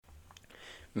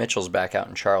Mitchell's back out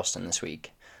in Charleston this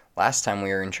week. Last time we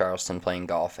were in Charleston playing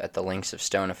golf at the links of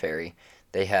Stoneferry,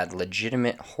 they had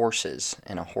legitimate horses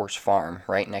and a horse farm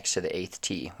right next to the 8th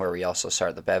tee, where we also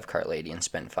saw the Bev Cart lady and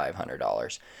spent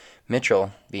 $500.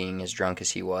 Mitchell, being as drunk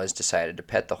as he was, decided to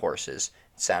pet the horses.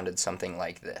 It sounded something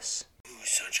like this. Ooh,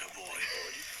 such a boy.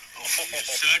 Oh,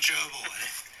 such a boy.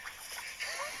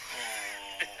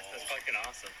 Oh. That's fucking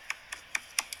awesome.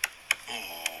 Oh,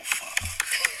 fuck.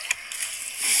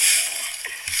 Oh,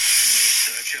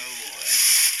 such a boy.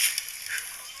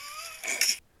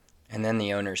 And then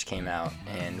the owners came out,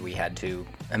 and we had to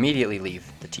immediately leave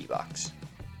the tee box.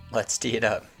 Let's tee it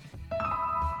up.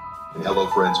 Hello,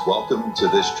 friends. Welcome to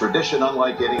this tradition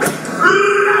unlike any.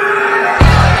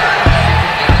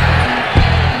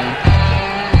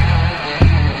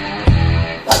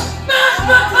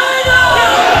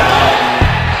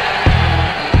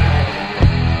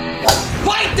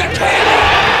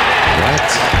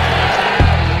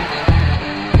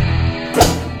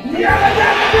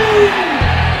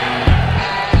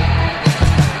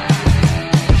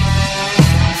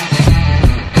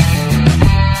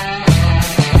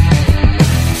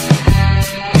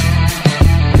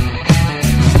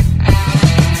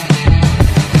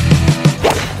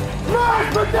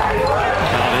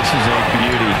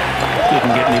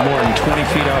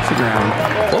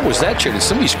 What was that, Chair? Did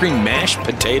somebody scream mashed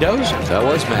potatoes? That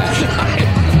was mashed.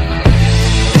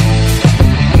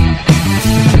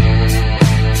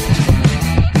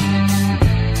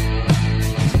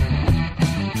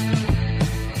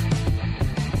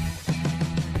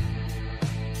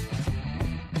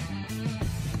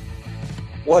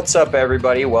 What's up,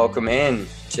 everybody? Welcome in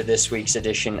to this week's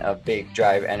edition of Big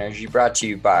Drive Energy, brought to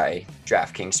you by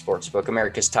DraftKings Sportsbook,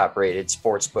 America's top-rated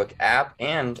sportsbook app,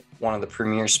 and one of the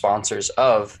premier sponsors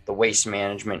of the Waste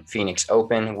Management Phoenix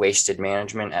Open, Wasted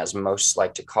Management, as most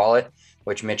like to call it,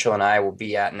 which Mitchell and I will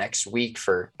be at next week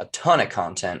for a ton of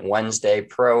content. Wednesday,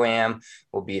 Pro-Am.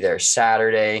 We'll be there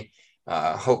Saturday.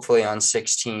 Hopefully on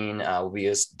 16, we'll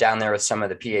be down there with some of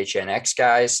the PHNX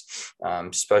guys.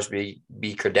 Supposed to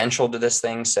be credentialed to this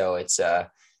thing, so it's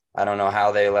I don't know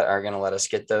how they are going to let us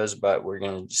get those, but we're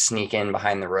going to sneak in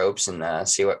behind the ropes and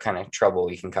see what kind of trouble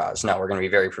we can cause. No, we're going to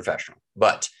be very professional.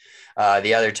 But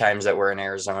the other times that we're in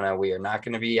Arizona, we are not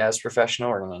going to be as professional.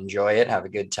 We're going to enjoy it, have a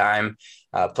good time,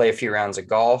 play a few rounds of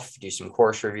golf, do some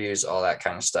course reviews, all that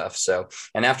kind of stuff. So,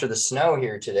 and after the snow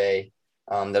here today,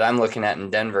 that I'm looking at in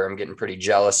Denver, I'm getting pretty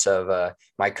jealous of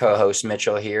my co-host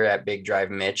Mitchell here at Big Drive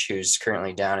Mitch, who's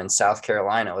currently down in South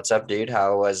Carolina. What's up, dude?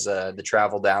 How was the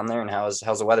travel down there, and how's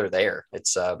the weather there?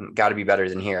 It's got to be better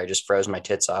than here. I just froze my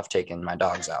tits off taking my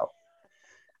dogs out.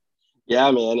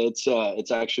 Yeah, man,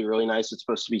 it's actually really nice. It's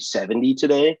supposed to be 70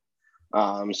 today,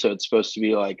 so it's supposed to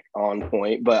be like on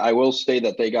point. But I will say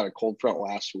that they got a cold front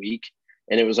last week,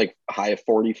 and it was like high of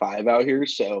 45 out here.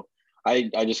 So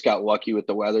I just got lucky with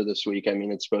the weather this week. I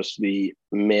mean, it's supposed to be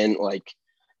like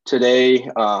today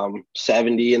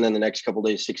 70, and then the next couple of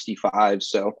days 65.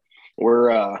 So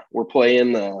we're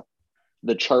playing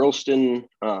the Charleston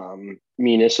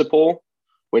Municipal,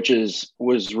 which was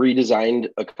redesigned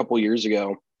a couple years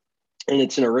ago, and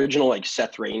it's an original like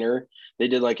Seth Rayner. They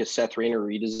did like a Seth Rayner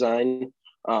redesign.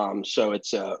 So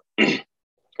it's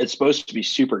it's supposed to be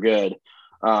super good.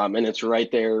 And it's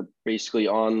right there basically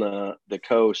on the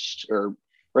coast, or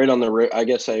right on I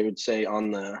guess I would say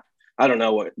on I don't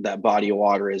know what that body of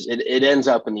water is. It ends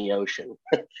up in the ocean,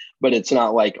 but it's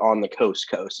not like on the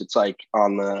coast. It's like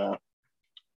on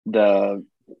the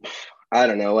I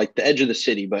don't know, like the edge of the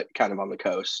city, but kind of on the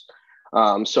coast.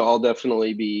 So I'll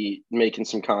definitely be making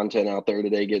some content out there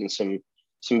today, getting some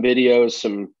videos,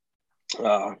 some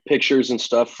pictures and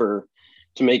stuff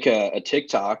to make a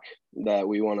TikTok that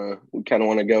we kind of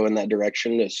want to go in that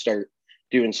direction to start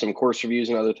doing some course reviews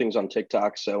and other things on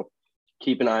TikTok. So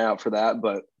keep an eye out for that,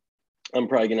 but I'm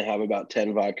probably going to have about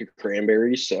 10 vodka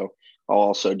cranberries. So I'll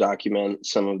also document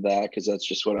some of that, because that's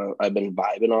just what I've been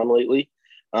vibing on lately.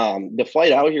 The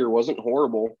flight out here wasn't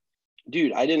horrible.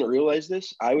 Dude, I didn't realize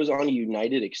this. I was on a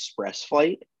United Express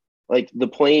flight. Like the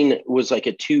plane was like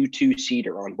a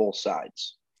 2-seater on both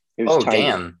sides. It was tiny.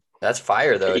 Damn. That's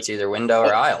fire, though. It's either window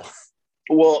or aisle.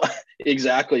 Well,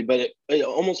 exactly. But it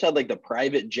almost had like the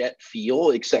private jet feel,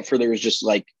 except for there was just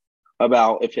like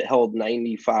about, if it held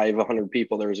 95, 100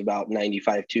 people, there was about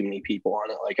 95 too many people on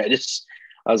it. Like I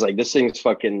was like, this thing's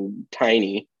fucking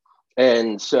tiny.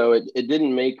 And so it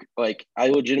didn't make, like, I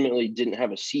legitimately didn't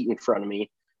have a seat in front of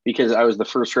me because I was the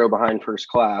first row behind first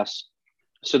class.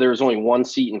 So there was only one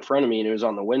seat in front of me, and it was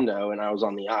on the window, and I was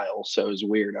on the aisle. So it was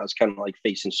weird. I was kind of like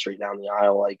facing straight down the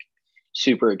aisle, like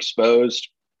super exposed.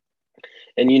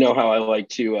 And you know how I like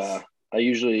to I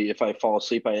usually, if I fall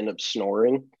asleep, I end up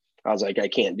snoring. I was like, I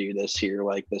can't do this here.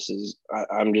 Like,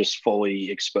 I'm just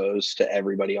fully exposed to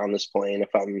everybody on this plane.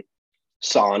 If I'm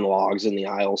sawing logs in the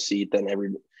aisle seat, then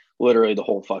literally the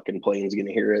whole fucking plane's going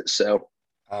to hear it. So,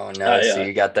 Oh no. So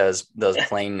you got those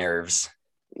plane nerves.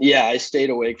 yeah, I stayed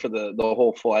awake for the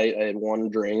whole flight. I had one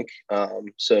drink.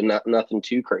 So nothing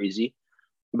too crazy.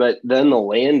 But then the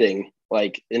landing,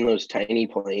 like in those tiny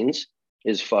planes,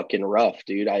 is fucking rough,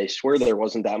 dude. I swear there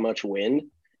wasn't that much wind,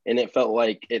 and it felt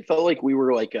like we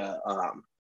were like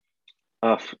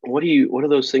what are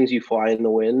those things you fly in the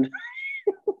wind?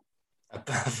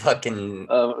 A fucking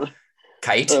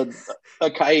kite. A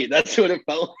kite. That's what it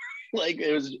felt like.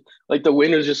 It was like the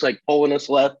wind was just like pulling us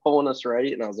left, pulling us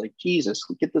right, and I was like, Jesus,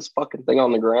 get this fucking thing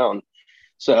on the ground.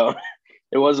 So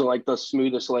it wasn't like the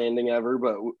smoothest landing ever,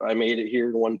 but I made it here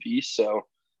in one piece. So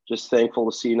just thankful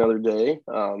to see another day.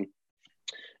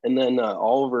 And then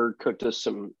Oliver cooked us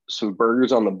some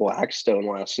burgers on the Blackstone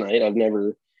last night. I've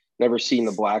never seen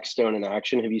the Blackstone in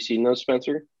action. Have you seen those,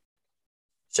 Spencer?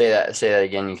 Say that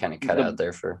again. You kind of cut out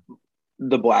there for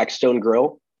the Blackstone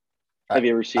Grill. Have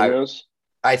you ever seen those?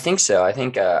 I think so. I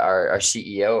think our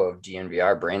CEO of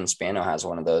DNVR, Brandon Spano, has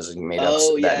one of those. And made us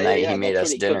that night. He made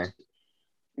us dinner.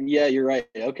 Yeah, you're right.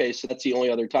 Okay, so that's the only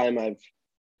other time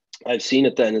I've seen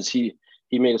it. Then is he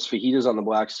made us fajitas on the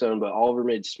Blackstone, but Oliver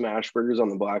made smash burgers on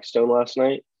the Blackstone last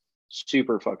night.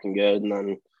 Super fucking good. And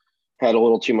then had a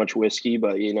little too much whiskey,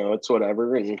 but it's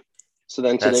whatever. And so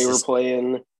then today we're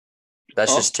playing.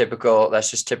 That's just typical. That's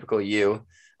just typical you.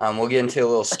 We'll get into a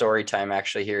little story time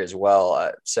actually here as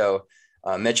well. So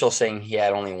Mitchell saying he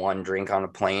had only one drink on a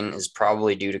plane is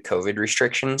probably due to COVID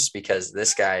restrictions, because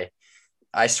this guy,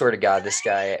 I swear to God,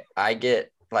 I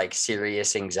get like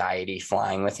serious anxiety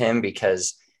flying with him,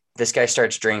 because this guy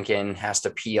starts drinking, has to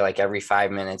pee like every 5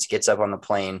 minutes, gets up on the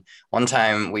plane. One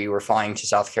time we were flying to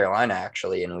South Carolina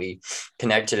actually, and we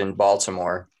connected in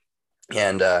Baltimore.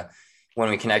 And when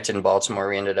we connected in Baltimore,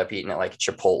 we ended up eating at like a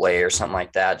Chipotle or something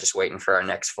like that, just waiting for our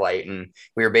next flight. And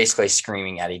we were basically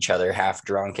screaming at each other, half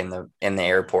drunk in the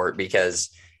airport, because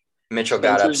Mitchell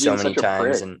got up so many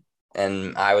times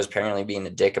and I was apparently being a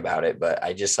dick about it. But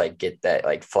I just like get that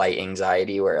like flight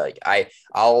anxiety where like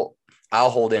I'll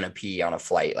hold in a pee on a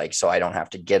flight, like, so I don't have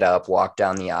to get up, walk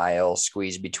down the aisle,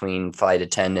 squeeze between flight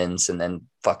attendants, and then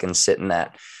fucking sit in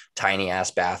that tiny ass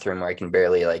bathroom where I can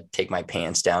barely like take my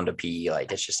pants down to pee.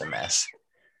 Like, it's just a mess.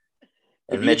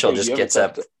 And Mitchell just gets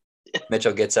up.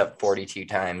 Mitchell gets up 42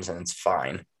 times and it's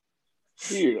fine.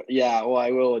 Dude, yeah. Well,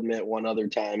 I will admit, one other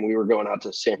time we were going out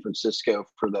to San Francisco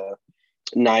for the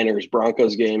Niners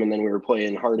Broncos game, and then we were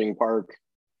playing Harding Park,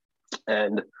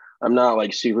 and I'm not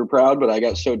like super proud, but I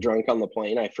got so drunk on the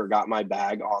plane, I forgot my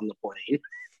bag on the plane.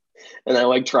 And I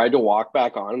like tried to walk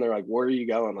back on, and they're like, where are you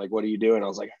going? Like, what are you doing? I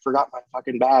was like, I forgot my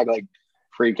fucking bag, like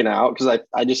freaking out. Cause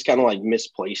I just kind of like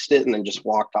misplaced it and then just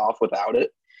walked off without it.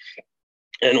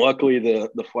 And luckily the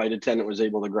flight attendant was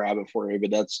able to grab it for me, but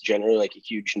that's generally like a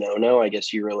huge no-no. I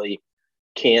guess you really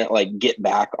can't like get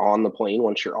back on the plane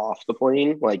once you're off the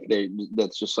plane. Like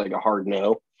that's just like a hard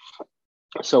no.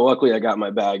 So luckily I got my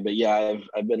bag, but yeah,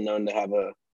 I've been known to have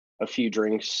a few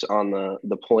drinks on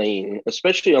the plane,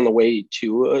 especially on the way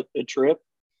to a trip,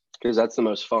 because that's the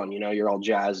most fun. You're all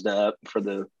jazzed up for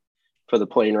the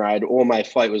plane ride. Well, my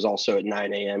flight was also at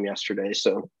 9 a.m. yesterday,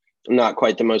 so not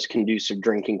quite the most conducive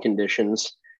drinking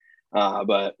conditions.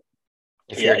 But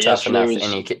if you're tough enough,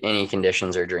 any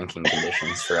conditions are drinking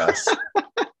conditions for us.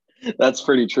 That's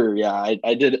pretty true. Yeah,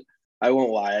 I did. I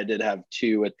won't lie. I did have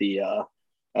two at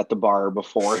the bar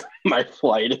before my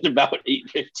flight at about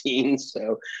 8:15.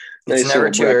 So it's never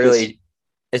too early.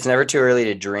 It's never too early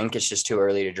to drink. It's just too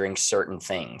early to drink certain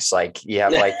things. Like you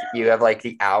have like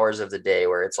the hours of the day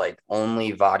where it's like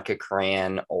only vodka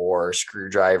cran or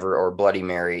screwdriver or Bloody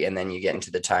Mary. And then you get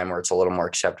into the time where it's a little more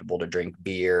acceptable to drink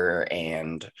beer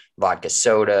and vodka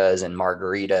sodas and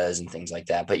margaritas and things like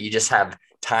that. But you just have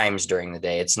times during the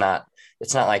day. It's not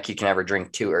like you can ever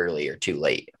drink too early or too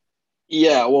late.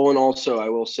 Yeah. Well, and also I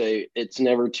will say it's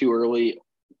never too early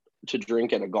to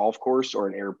drink at a golf course or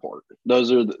an airport.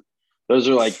 Those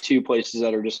are like two places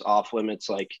that are just off limits.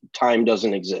 Like time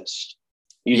doesn't exist.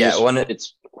 One of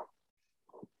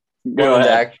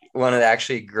the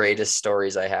actually greatest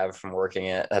stories I have from working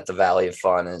at the Valley of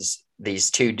Fun is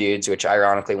these two dudes, which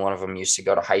ironically, one of them used to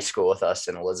go to high school with us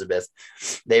in Elizabeth.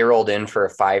 They rolled in for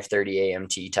a 5:30 a.m.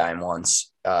 tee time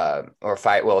once,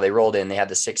 they rolled in, they had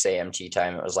the 6 a.m. tee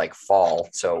time. It was like fall.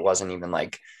 So it wasn't even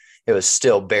like, it was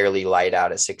still barely light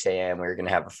out at 6 a.m. We were going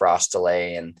to have a frost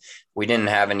delay, and we didn't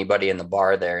have anybody in the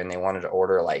bar there, and they wanted to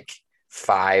order like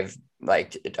five,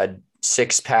 like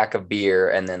 6-pack of beer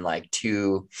and then like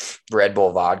 2 Red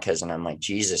Bull vodkas. And I'm like,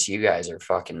 Jesus, you guys are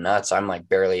fucking nuts. I'm like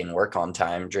barely in work on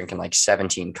time, drinking like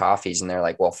 17 coffees. And they're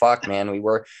like, well, fuck, man, we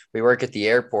work at the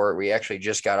airport. We actually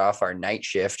just got off our night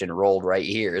shift and rolled right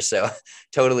here. So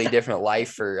totally different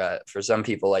life for some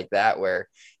people like that, where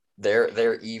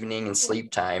their evening and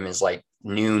sleep time is like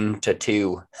noon to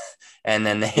 2. And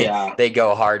then they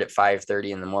go hard at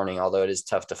 5:30 in the morning, although it is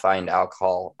tough to find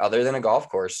alcohol other than a golf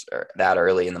course that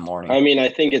early in the morning. I mean, I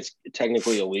think it's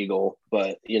technically illegal,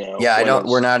 but Yeah,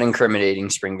 we're not incriminating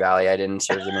Spring Valley. I didn't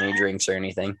serve them any drinks or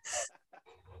anything.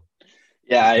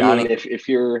 Yeah, I mean, if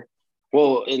you're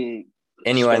anyone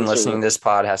Spencer, listening to this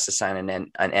pod has to sign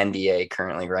an NDA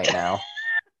currently right now.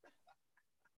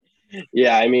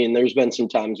 Yeah, I mean, there's been some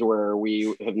times where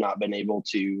we have not been able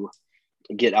to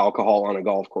get alcohol on a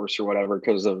golf course or whatever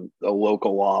because of a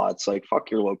local law. It's like,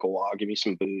 fuck your local law, give me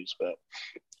some booze. But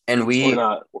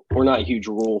we're not huge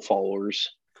rule followers.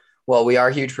 Well, we are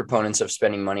huge proponents of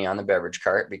spending money on the beverage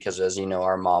cart because, as you know,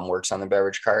 our mom works on the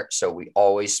beverage cart. So we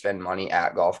always spend money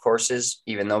at golf courses.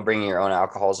 Even though bringing your own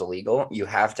alcohol is illegal, you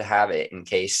have to have it in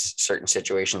case certain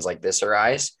situations like this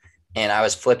arise. And I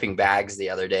was flipping bags the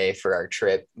other day for our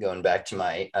trip, going back to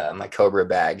my Cobra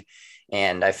bag.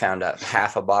 And I found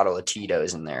half a bottle of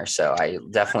Tito's in there. So I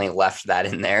definitely left that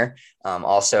in there.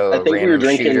 Also a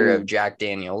random shooter of Jack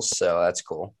Daniels. So that's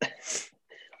cool.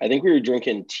 I think we were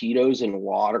drinking Tito's and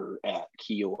water at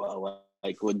Kiowa,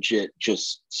 like legit,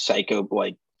 just psycho,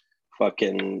 like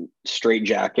fucking straight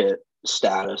jacket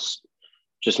status,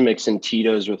 just mixing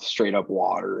Tito's with straight up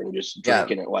water and just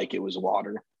drinking it like it was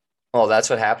water. Well, that's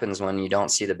what happens when you don't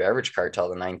see the beverage cart till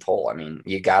the 9th hole. I mean,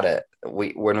 you gotta.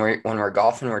 When we're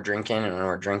golfing, we're drinking, and when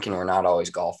we're drinking, we're not always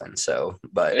golfing. So,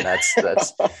 but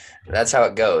that's how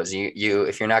it goes. You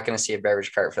if you're not going to see a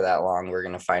beverage cart for that long, we're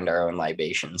going to find our own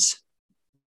libations.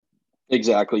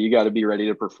 Exactly. You got to be ready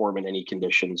to perform in any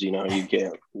conditions. You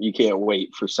can't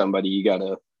wait for somebody. You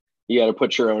gotta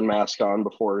put your own mask on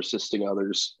before assisting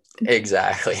others.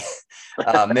 Exactly.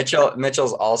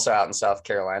 Mitchell's also out in South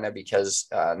Carolina because,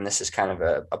 and this is kind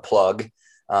of a plug.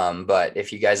 But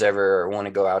if you guys ever want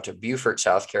to go out to Beaufort,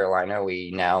 South Carolina,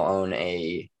 we now own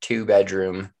a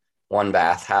 2-bedroom,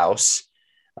 1-bath house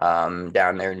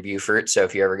down there in Beaufort. So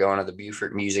if you ever go into the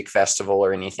Beaufort Music Festival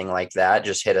or anything like that,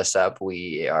 just hit us up.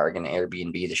 We are going to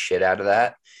Airbnb the shit out of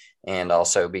that and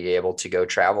also be able to go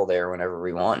travel there whenever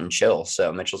we want and chill.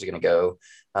 So Mitchell's going to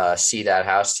go see that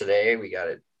house today. We got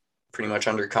it pretty much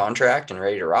under contract and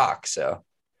ready to rock. So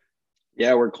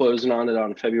yeah, we're closing on it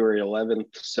on February 11th.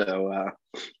 So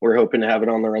we're hoping to have it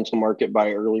on the rental market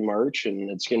by early March, and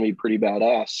it's going to be pretty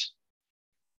badass.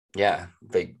 Yeah.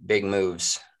 Big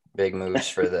moves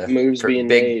for the moves being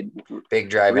made. Big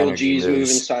drive Real energy G's moves.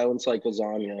 Moving silence like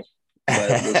lasagna. But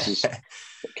this is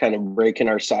kind of breaking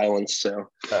our silence. So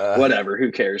whatever, who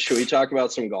cares? Should we talk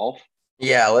about some golf?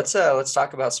 Yeah, let's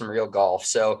talk about some real golf.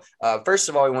 So first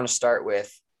of all, we want to start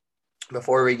with,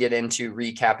 before we get into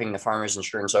recapping the Farmers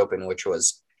Insurance Open, which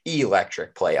was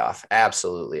electric playoff,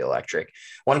 absolutely electric.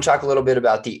 I want to talk a little bit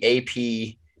about the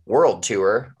AP World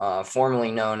Tour,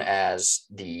 formerly known as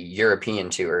the European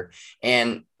Tour.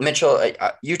 And Mitchell,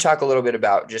 you talk a little bit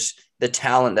about just the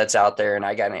talent that's out there, and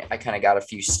I kind of got a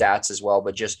few stats as well,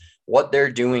 but just what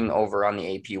they're doing over on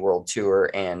the AP World Tour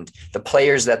and the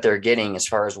players that they're getting as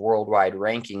far as worldwide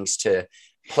rankings to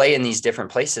play in these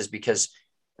different places, because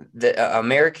the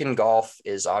American golf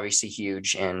is obviously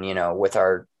huge. And, with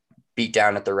our beat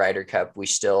down at the Ryder Cup, we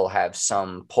still have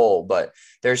some pull, but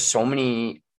there's so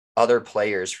many other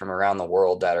players from around the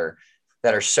world that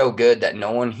are so good that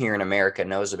no one here in America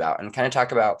knows about. And kind of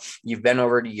talk about, you've been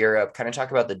over to Europe, kind of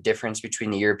talk about the difference between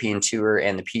the European Tour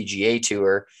and the PGA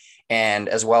Tour, and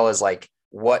as well as like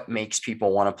what makes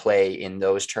people want to play in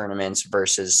those tournaments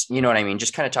versus, you know what I mean?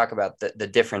 Just kind of talk about the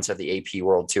difference of the AP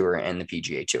World Tour and the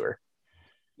PGA Tour.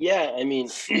 Yeah, I mean,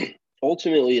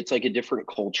 ultimately, it's like a different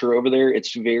culture over there.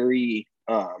 It's very,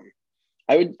 I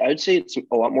would say it's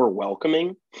a lot more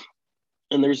welcoming.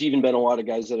 And there's even been a lot of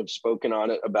guys that have spoken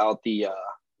on it about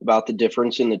the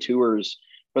difference in the tours.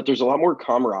 But there's a lot more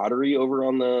camaraderie over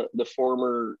on the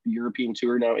former European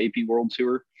Tour, now AP World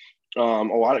Tour. A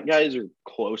lot of guys are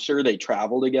closer. They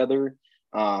travel together.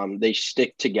 They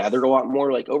stick together a lot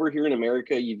more. Like over here in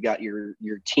America, you've got your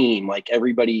team. Like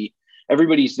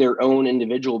everybody's their own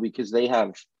individual because they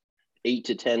have 8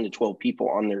 to 10 to 12 people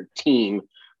on their team,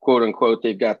 quote unquote.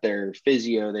 They've got their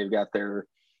physio, they've got their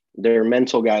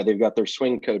mental guy, they've got their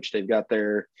swing coach, they've got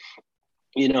their,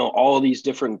 all of these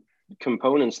different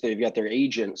components. They've got their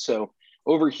agent. So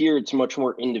over here, it's much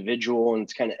more individual and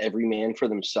it's kind of every man for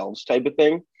themselves type of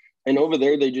thing. And over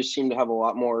there, they just seem to have a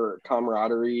lot more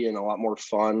camaraderie and a lot more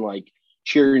fun, like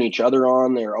cheering each other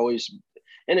on. They're always,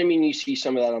 and I mean, you see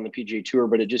some of that on the PGA Tour,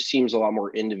 but it just seems a lot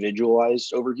more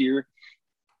individualized over here.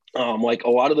 Like a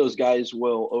lot of those guys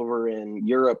will over in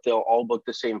Europe, they'll all book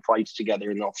the same flights together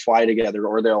and they'll fly together,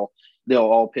 or they'll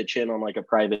all pitch in on like a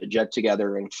private jet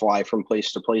together and fly from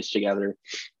place to place together.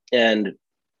 And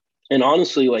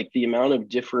honestly, like the amount of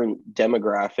different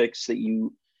demographics that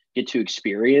you get to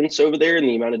experience over there, and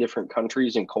the amount of different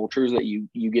countries and cultures that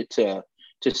you get to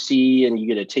see, and you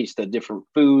get to taste the different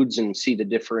foods and see the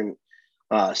different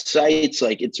sites.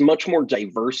 Like it's much more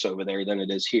diverse over there than it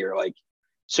is here. Like,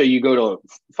 so you go to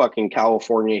fucking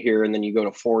California here, and then you go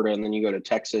to Florida, and then you go to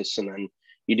Texas, and then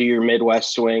you do your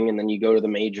Midwest swing, and then you go to the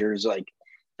majors. Like,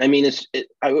 I mean,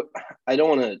 I don't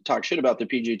want to talk shit about the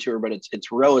PGA Tour, but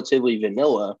it's relatively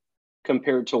vanilla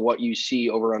compared to what you see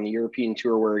over on the European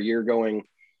Tour, where you're going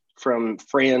from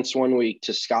France one week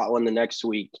to Scotland the next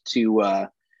week to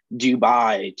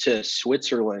Dubai to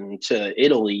Switzerland to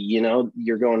Italy. You know,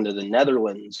 you're going to the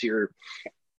Netherlands.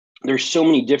 There's so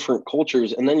many different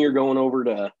cultures, and then you're going over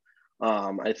to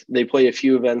they play a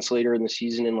few events later in the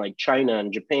season in like China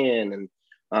and Japan,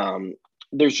 and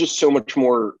there's just so much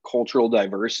more cultural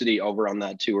diversity over on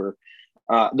that tour.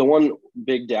 The one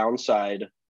big downside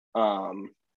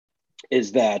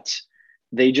is that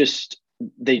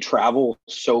they travel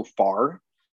so far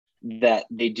that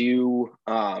they do.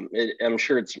 I'm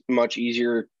sure it's much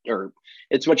easier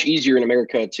in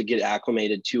America to get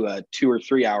acclimated to a 2 or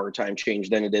 3 hour time change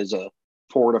than it is a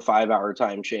 4 to 5 hour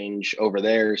time change over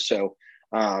there. So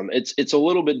it's a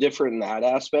little bit different in that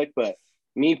aspect. But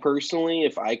me personally,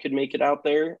 if I could make it out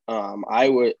there, I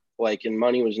would, like, and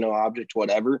money was no object,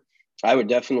 whatever, I would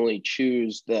definitely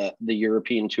choose the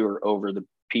European Tour over the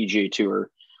PGA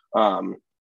Tour.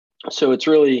 So it's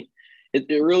really,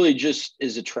 it really just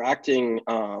is attracting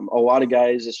a lot of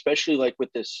guys, especially like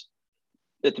with this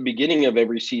at the beginning of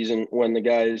every season, when the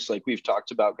guys, like we've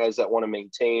talked about, guys that want to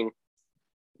maintain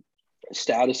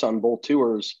status on both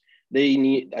tours, they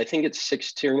need, I think it's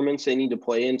 6 tournaments they need to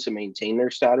play in to maintain their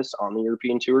status on the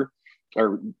European Tour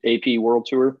or AP World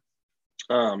Tour.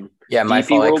 Yeah, my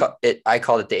DP fault. I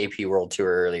called it the AP World Tour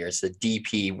earlier. It's the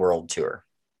DP World Tour.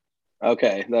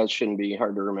 Okay, that shouldn't be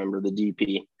hard to remember, the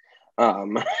DP.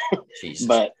 Jesus.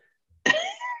 But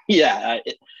yeah,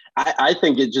 I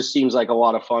think it just seems like a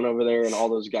lot of fun over there, and all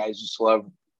those guys just love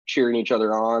cheering each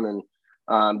other on,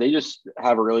 and they just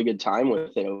have a really good time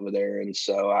with it over there. And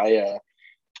so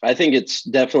I think it's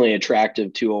definitely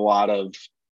attractive to a lot of,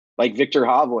 like, Viktor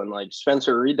Hovland. Like,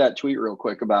 Spencer, read that tweet real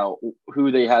quick about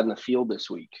who they had in the field this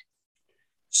week.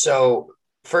 So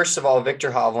first of all,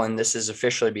 Viktor Hovland, this is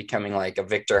officially becoming like a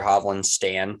Viktor Hovland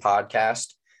Stan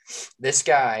podcast. This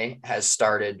guy has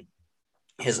started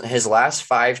his last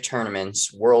 5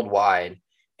 tournaments worldwide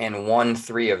and won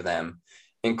 3 of them,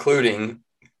 including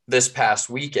this past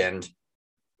weekend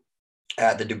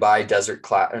at the Dubai Desert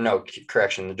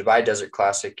the Dubai Desert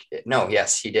Classic. No,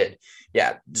 yes, he did.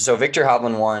 Yeah. So Viktor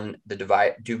Hovland won the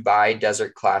Dubai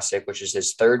Desert Classic, which is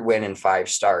his 3rd win in 5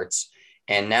 starts.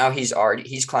 And now he's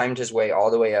climbed his way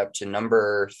all the way up to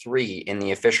number 3 in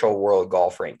the official world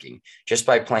golf ranking just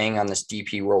by playing on this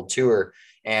DP World Tour.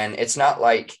 And it's not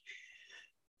like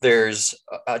there's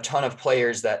a ton of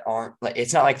players that aren't, like,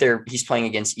 it's not like he's playing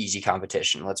against easy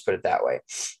competition. Let's put it that way.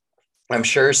 I'm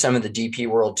sure some of the DP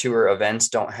World Tour events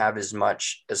don't have as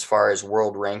much as far as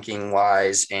world ranking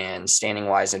wise and standing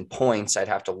wise and points. I'd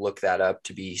have to look that up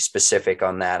to be specific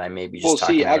on that. I may be just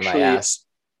talking out of my ass.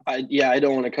 I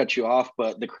don't want to cut you off,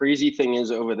 but the crazy thing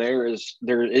is over there is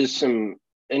some,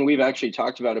 and we've actually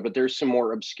talked about it, but there's some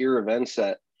more obscure events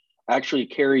that actually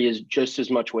carry just as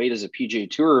much weight as a PGA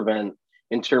Tour event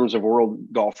in terms of world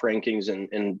golf rankings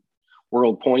and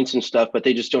world points and stuff, but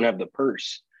they just don't have the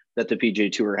purse that the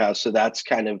PGA Tour has. So that's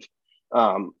kind of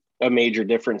a major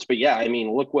difference. But yeah, I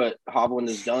mean, look what Hovland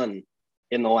has done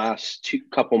in the last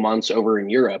couple months over in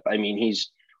Europe. I mean,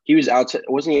 he was outside,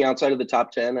 wasn't he outside of the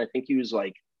top 10? I think he was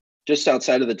like just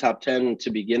outside of the top 10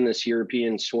 to begin this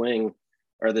European swing,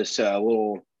 or this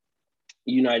little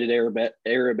United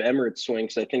Arab Emirates swing,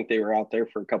 because I think they were out there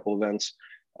for a couple events.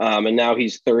 And now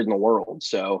he's 3rd in the world.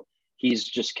 So he's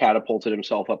just catapulted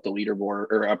himself up the leaderboard,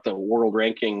 or up the world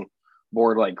ranking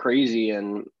board like crazy.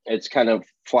 And it's kind of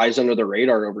flies under the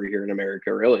radar over here in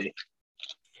America, really.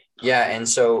 Yeah, and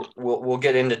so we'll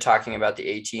get into talking about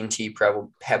the AT&T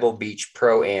Pebble Beach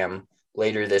Pro-Am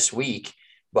later this week.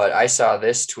 But I saw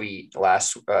this tweet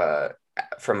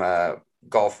from a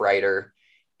golf writer,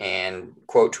 and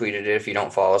quote tweeted it. If you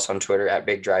don't follow us on Twitter at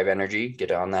Big Drive Energy,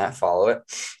 get on that, follow it.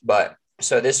 But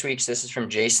so this is from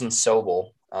Jason Sobel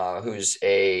who's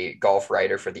a golf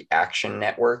writer for the Action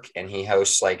Network, and he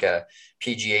hosts like a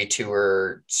PGA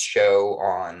Tour show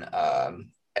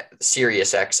on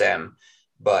Sirius XM.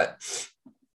 But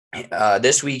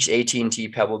this week's AT&T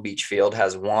Pebble Beach field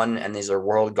has won, and these are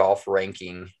world golf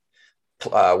rankings,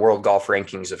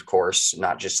 of course,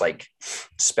 not just like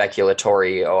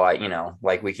speculatory.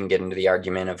 Like we can get into the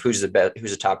argument of who's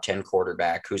a top 10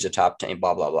 quarterback, who's a top 10,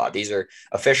 blah, blah, blah. These are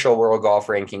official world golf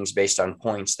rankings based on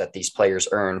points that these players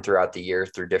earn throughout the year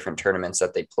through different tournaments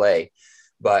that they play.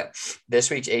 But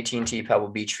this week's AT&T Pebble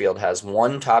Beach field has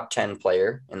one top 10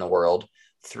 player in the world,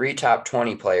 3 top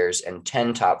 20 players, and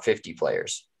 10 top 50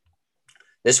 players.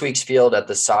 This week's field at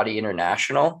the Saudi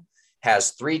International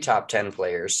has 3 top 10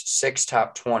 players, 6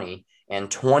 top 20, and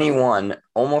 21,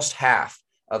 almost half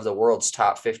of the world's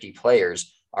top 50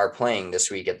 players are playing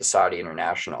this week at the Saudi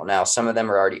International. Now, some of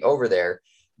them are already over there,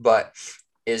 but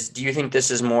do you think this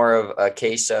is more of a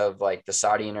case of like the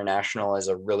Saudi International is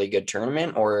a really good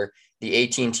tournament, or the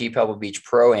AT&T Pebble Beach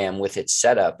Pro-Am with its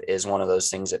setup is one of those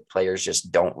things that players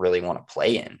just don't really want to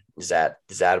play in? Is that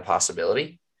a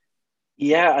possibility?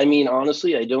 Yeah, I mean,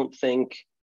 honestly, I don't think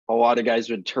a lot of guys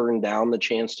would turn down the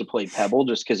chance to play Pebble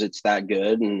just because it's that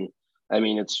good. And I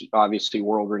mean, it's obviously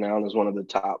world renowned as one of the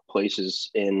top places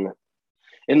in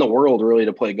the world really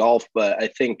to play golf. But I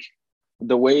think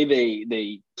the way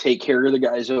they take care of the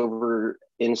guys over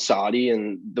in Saudi,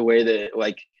 and the way that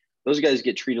like those guys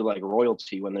get treated like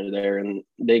royalty when they're there, and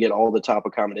they get all the top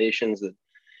accommodations, that,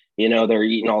 they're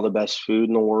eating all the best food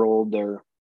in the world.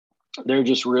 They're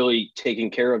just really taken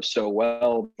care of so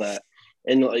well that,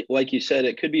 and like you said,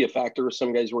 it could be a factor with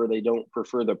some guys where they don't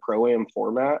prefer the Pro-Am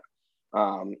format.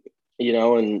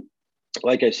 And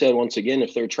like I said, once again,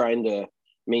 if they're trying to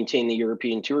maintain the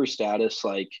European Tour status,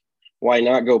 like why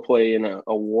not go play in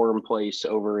a warm place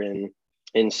over in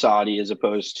Saudi as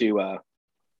opposed to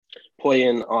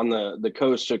playing on the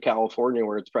coast of California,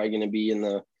 where it's probably going to be in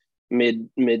the mid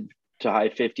to high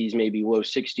 50s, maybe low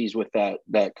 60s with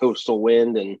that coastal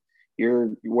wind, and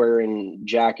you're wearing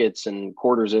jackets and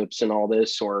quarter zips and all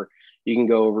this. Or you can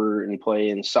go over and play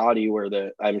in Saudi,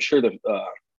 where I'm sure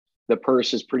the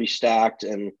purse is pretty stacked,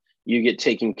 and you get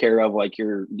taken care of like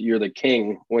you're the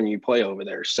king when you play over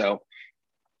there. So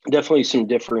definitely some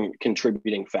different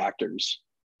contributing factors.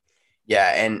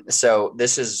 Yeah, and so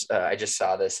this is I just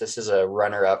saw this. This is a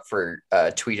runner-up for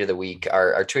tweet of the week.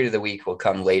 Our tweet of the week will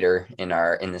come later in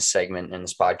this segment in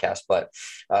this podcast, but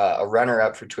a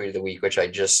runner-up for tweet of the week, which I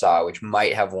just saw, which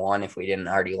might have won if we didn't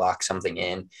already lock something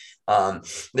in.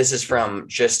 This is from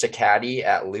Just a Caddy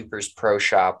at Loopers Pro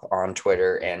Shop on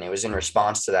Twitter, and it was in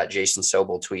response to that Jason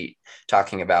Sobel tweet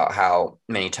talking about how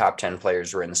many top 10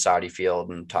 players were in the Saudi field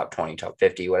and top 20, top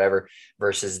 50, whatever,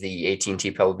 versus the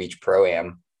AT&T Pebble Beach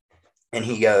Pro-Am. And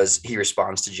he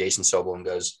responds to Jason Sobel and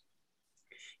goes,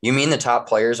 "You mean the top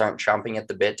players aren't chomping at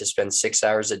the bit to spend 6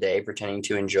 hours a day pretending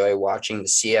to enjoy watching the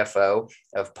CFO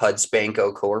of Pud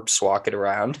Spanko Corp walk it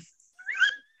around?"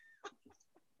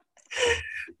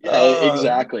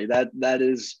 Exactly.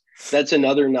 That's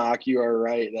another knock. You are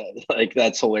right.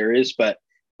 That's hilarious. But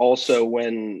also,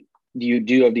 when you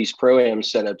do have these Pro-Am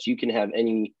setups, you can have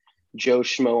any Joe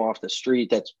Schmo off the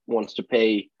street that wants to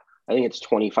pay, I think it's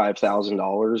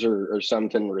 $25,000 or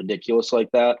something ridiculous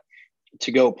like that,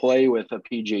 to go play with a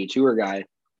PGA Tour guy.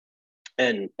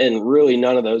 And really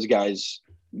none of those guys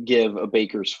give a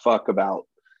baker's fuck about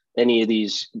any of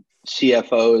these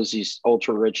CFOs, these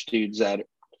ultra rich dudes that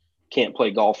can't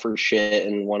play golf for shit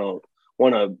and want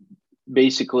to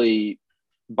basically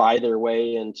buy their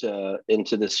way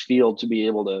into this field to be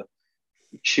able to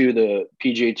chew the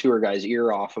PGA Tour guy's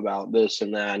ear off about this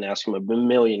and that and ask him a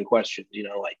million questions.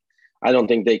 I don't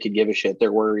think they could give a shit.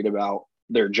 They're worried about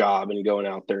their job and going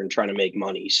out there and trying to make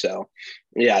money. So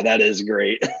yeah, that is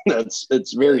great.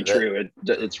 It's very true.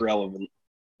 It's relevant.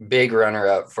 Big runner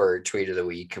up for tweet of the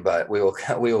week, but we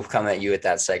will come at you at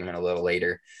that segment a little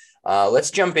later. Let's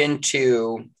jump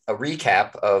into a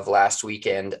recap of last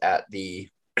weekend at the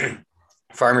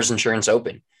Farmers Insurance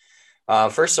Open.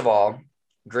 First of all,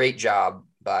 great job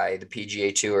by the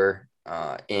PGA Tour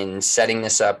in setting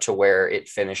this up to where it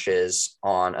finishes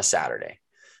on a Saturday,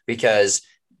 because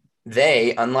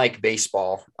they, unlike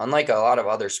baseball, unlike a lot of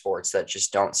other sports that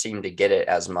just don't seem to get it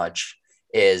as much,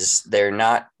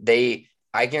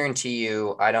 I guarantee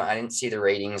you, I didn't see the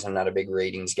ratings. I'm not a big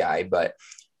ratings guy, but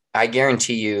I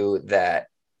guarantee you that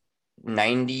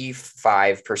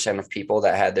 95% of people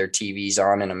that had their TVs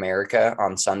on in America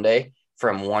on Sunday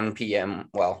from 1 p.m.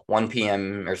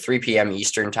 or 3 p.m.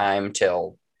 Eastern time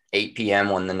till 8 p.m.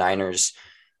 when the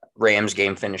Niners-Rams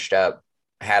game finished up,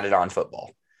 had it on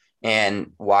football.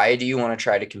 And why do you want to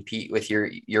try to compete with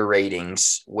your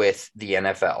ratings with the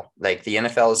NFL? Like, the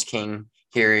NFL is king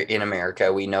here in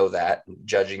America. We know that,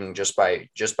 judging just by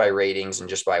ratings and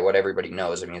just by what everybody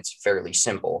knows. I mean, it's fairly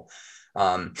simple.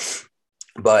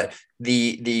 But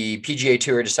the PGA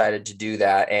Tour decided to do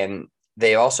that, and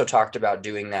they also talked about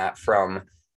doing that from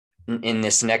in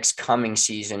this next coming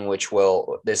season,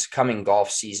 this coming golf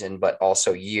season, but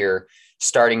also year,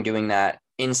 starting doing that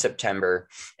in September,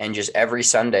 and just every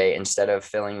Sunday, instead of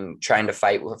trying to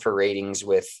fight for ratings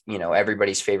with,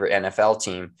 everybody's favorite NFL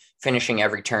team, finishing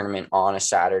every tournament on a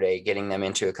Saturday, getting them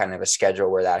into a kind of a schedule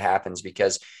where that happens.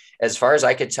 Because as far as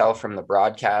I could tell from the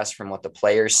broadcast, from what the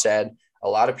players said, a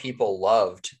lot of people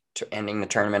loved ending the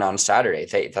tournament on Saturday.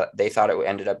 They thought it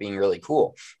ended up being really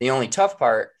cool. The only tough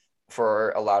part for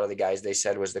a lot of the guys, they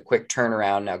said, was the quick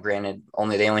turnaround. Now, granted,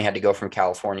 they only had to go from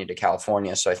California to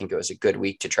California, so I think it was a good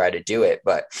week to try to do it.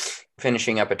 But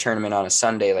finishing up a tournament on a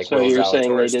Sunday, like, so Will you're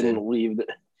saying they Zalatoris didn't leave?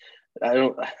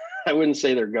 I wouldn't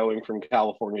say they're going from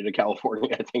California to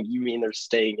California. I think you mean they're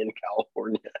staying in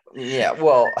California. Yeah,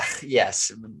 well,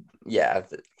 yes, yeah.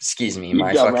 Excuse me,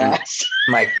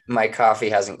 my coffee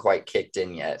hasn't quite kicked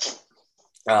in yet.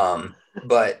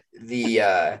 But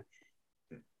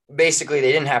basically,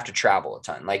 they didn't have to travel a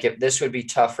ton. Like, if this would be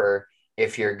tougher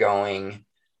if you're going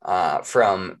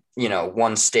from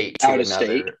one state to another.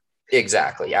 State.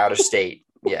 Exactly, out of state.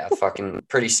 Yeah, fucking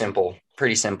pretty simple.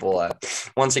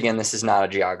 Once again, this is not a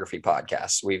geography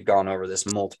podcast. We've gone over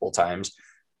this multiple times.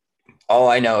 All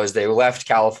I know is they left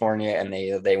California and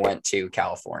they went to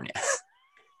California.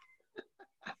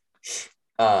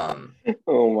 Oh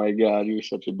my God, you're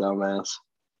such a dumbass.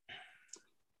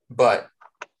 But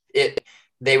if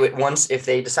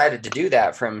they decided to do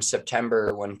that from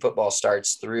September, when football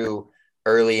starts, through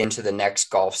early into the next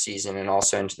golf season and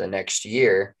also into the next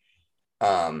year,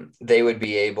 they would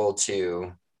be able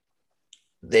to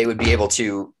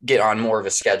get on more of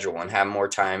a schedule and have more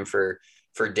time for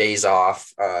days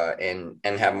off, and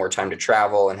have more time to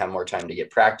travel and have more time to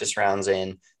get practice rounds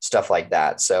in, stuff like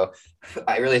that. So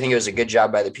I really think it was a good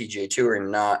job by the PGA Tour in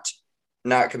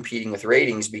not competing with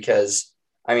ratings, because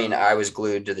I mean, I was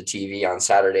glued to the TV on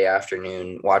Saturday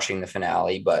afternoon watching the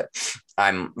finale, but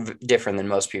I'm different than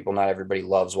most people. Not everybody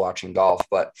loves watching golf,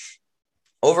 but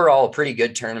overall, a pretty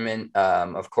good tournament.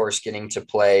 Of course, getting to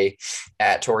play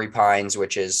at Torrey Pines,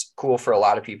 which is cool for a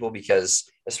lot of people, because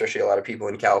especially a lot of people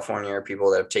in California or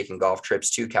people that have taken golf trips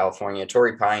to California,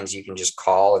 Torrey Pines, you can just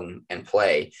call and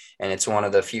play. And it's one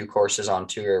of the few courses on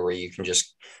tour where you can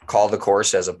just call the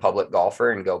course as a public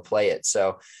golfer and go play it.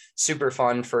 So super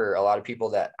fun for a lot of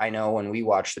people. That I know, when we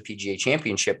watched the PGA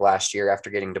Championship last year, after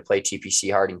getting to play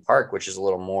TPC Harding Park, which is a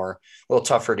little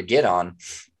tougher to get on,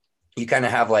 you kind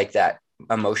of have like that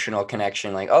emotional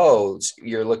connection, like, oh,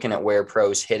 you're looking at where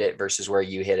pros hit it versus where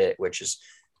you hit it, which is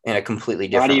in a completely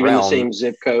different not even realm. The same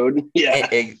zip code. Yeah,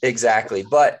 exactly.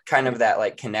 But kind of that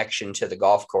like connection to the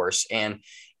golf course. And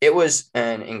it was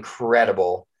an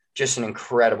incredible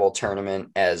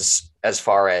tournament as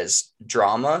far as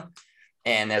drama,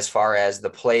 and as far as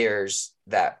the players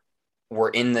that were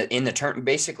in the tournament.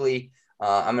 Basically,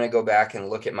 I'm going to go back and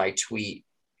look at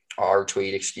our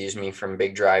tweet, from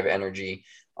Big Drive Energy.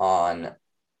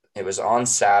 It was on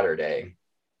Saturday,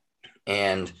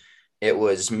 and it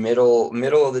was middle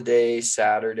of the day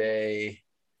Saturday.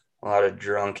 A lot of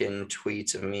drunken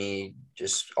tweets of me,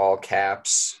 just all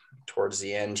caps towards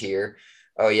the end here.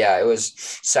 Oh yeah, it was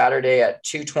Saturday at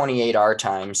 2:28 our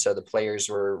time, so the players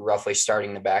were roughly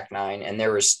starting the back nine, and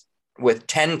there was with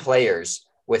 10 players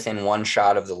within one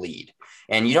shot of the lead.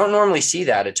 And you don't normally see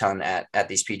that a ton at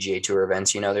these PGA Tour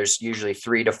events. There's usually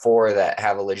 3 to 4 that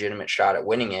have a legitimate shot at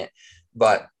winning it.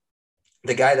 But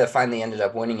the guy that finally ended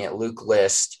up winning it, Luke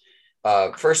List,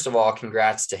 first of all,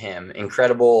 congrats to him.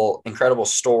 Incredible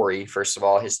story. First of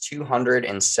all, his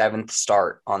 207th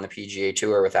start on the PGA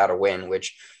Tour without a win,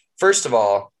 which, first of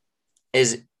all,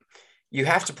 is you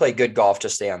have to play good golf to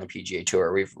stay on the PGA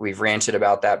Tour. We've ranted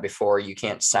about that before. You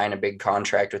can't sign a big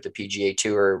contract with the PGA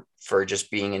Tour for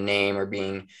just being a name or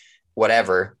being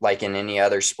whatever, like in any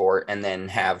other sport, and then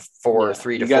have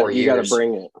 3 to 4 years. You got to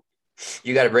bring it.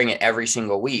 You got to bring it every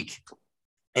single week,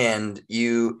 and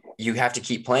you have to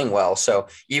keep playing well. So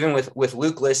even with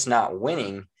Luke List not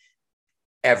winning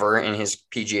ever in his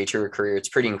PGA Tour career, it's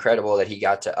pretty incredible that he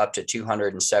got to up to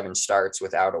 207 starts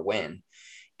without a win.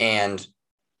 And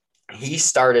he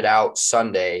started out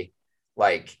Sunday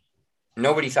like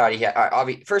nobody thought he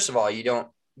had. First of all,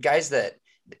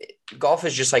 golf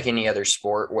is just like any other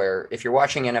sport, where if you're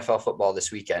watching NFL football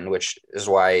this weekend, which is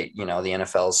why, the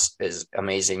NFL is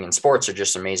amazing and sports are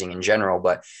just amazing in general,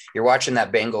 but you're watching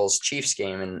that Bengals Chiefs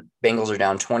game and Bengals are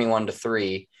down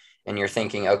 21-3. and you're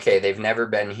thinking, okay, they've never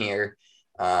been here.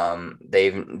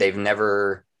 They've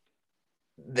never,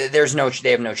 they have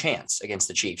no chance against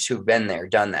the Chiefs, who've been there,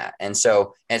 done that. And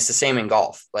it's the same in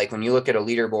golf. Like when you look at a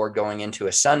leaderboard going into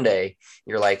a Sunday,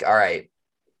 you're like, all right,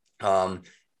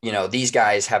 these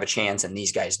guys have a chance and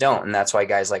these guys don't. And that's why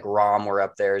guys like Rahm were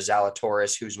up there,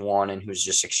 Zalatoris, who's won and who's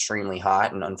just extremely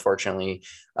hot. And unfortunately,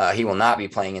 he will not be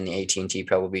playing in the AT&T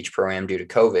Pebble Beach Pro-Am due to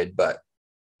COVID, but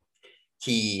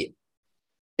you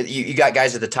got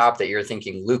guys at the top that you're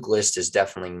thinking Luke List is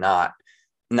definitely not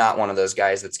one of those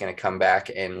guys that's going to come back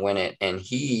and win it. And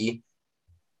he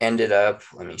ended up,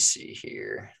 let me see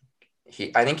here.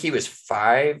 I think he was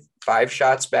five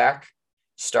shots back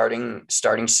starting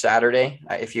Saturday,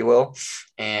 if you will,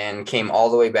 and came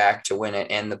all the way back to win it.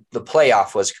 And the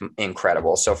playoff was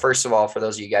incredible. So first of all, for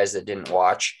those of you guys that didn't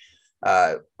watch,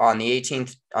 on the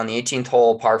 18th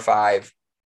hole, par 5,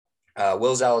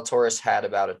 Will Zalatoris had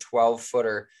about a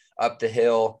 12-footer up the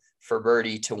hill for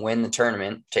birdie to win the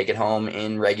tournament, take it home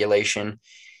in regulation.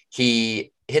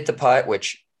 He hit the putt,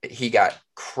 which he got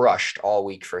crushed all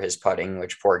week for his putting,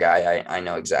 which poor guy, I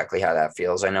know exactly how that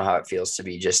feels. I know how it feels to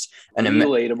be just an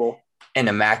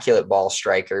immaculate ball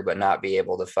striker, but not be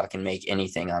able to fucking make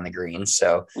anything on the green.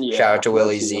 So shout out to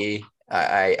Willie Z.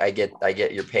 I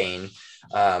get your pain.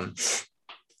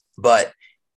 But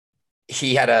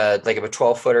he had a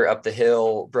 12-footer up the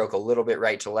hill, broke a little bit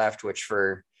right to left, which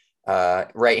for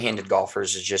right-handed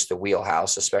golfers is just the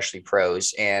wheelhouse, especially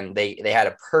pros. And they had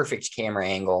a perfect camera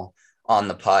angle on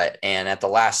the putt, and at the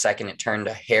last second it turned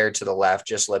a hair to the left,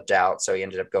 just lipped out, so he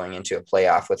ended up going into a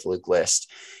playoff with Luke List.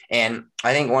 And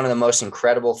I think one of the most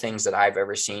incredible things that I've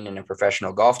ever seen in a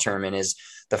professional golf tournament is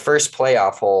the first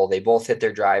playoff hole. They both hit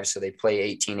their drives, so they play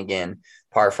 18 again,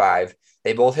 par 5.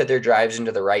 They both hit their drives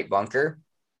into the right bunker,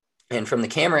 and from the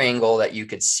camera angle that you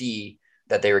could see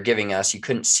that they were giving us, you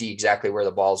couldn't see exactly where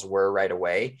the balls were right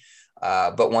away.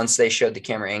 But once they showed the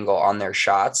camera angle on their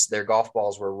shots, their golf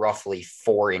balls were roughly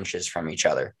 4 inches from each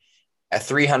other at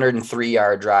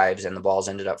 303-yard drives, and the balls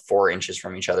ended up 4 inches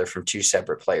from each other from 2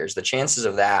 separate players. The chances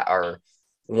of that are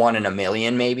 1 in a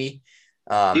million, maybe.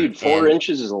 Dude, 4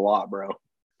 inches is a lot, bro.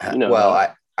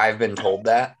 I've been told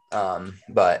that.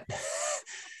 But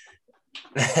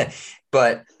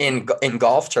but in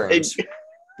golf terms,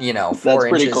 4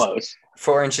 inches, close.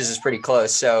 4 inches is pretty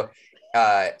close. So,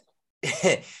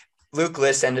 Luke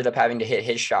List ended up having to hit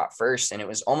his shot first, and it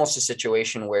was almost a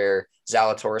situation where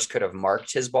Zalatoris could have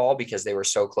marked his ball because they were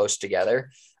so close together.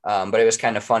 But it was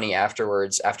kind of funny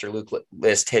afterwards, after Luke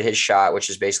List hit his shot, which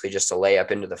is basically just a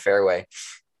layup into the fairway.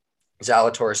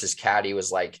 Zalatoris's caddy was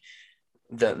like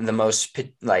the most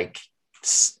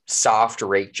soft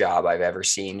rake job I've ever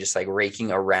seen, just like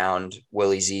raking around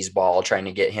Willie Z's ball, trying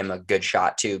to get him a good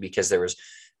shot too, because there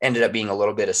ended up being a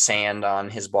little bit of sand on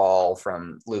his ball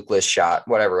from Luke List's shot,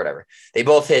 whatever. They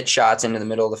both hit shots into the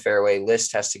middle of the fairway.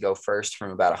 List has to go first from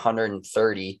about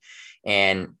 130,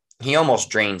 and he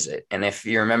almost drains it. And if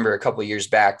you remember a couple of years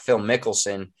back, Phil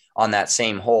Mickelson on that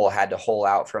same hole had to hole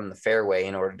out from the fairway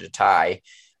in order to tie.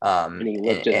 And he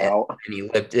lipped it out.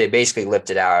 And he basically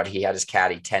lipped it out. He had his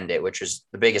caddy tend it, which was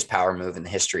the biggest power move in the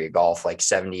history of golf, like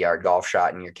 70-yard golf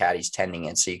shot, and your caddy's tending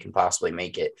it so you can possibly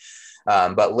make it.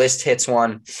 But List hits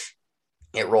one.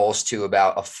 It rolls to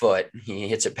about a foot. He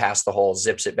hits it past the hole,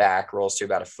 zips it back, rolls to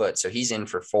about a foot. So he's in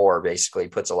for 4, basically,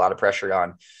 puts a lot of pressure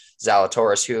on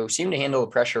Zalatoris, who seemed to handle the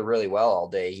pressure really well all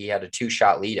day. He had a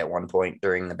 2-shot lead at one point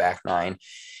during the back 9,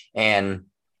 and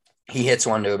he hits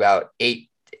one to about 8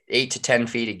 to 10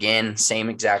 feet again, same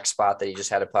exact spot that he just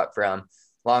had a putt from.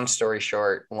 Long story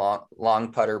short,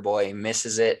 long putter boy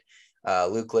misses it.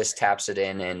 Luke List taps it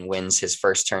in and wins his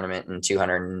first tournament in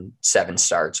 207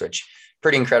 starts, which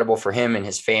pretty incredible for him and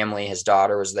his family. His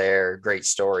daughter was there. Great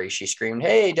story. She screamed,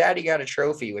 "Hey, Daddy got a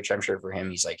trophy," which I'm sure for him,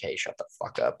 he's like, "Hey, shut the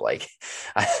fuck up." Like,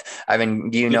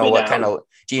 do you know what kind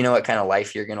of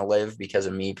life you're going to live because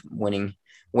of me winning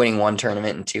one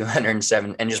tournament in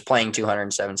 207 and just playing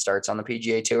 207 starts on the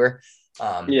PGA Tour?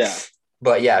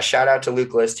 But yeah, shout out to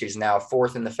Luke List, who's now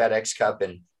 4th in the FedEx Cup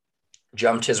and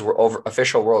jumped his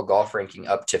official world golf ranking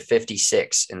up to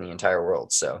 56 in the entire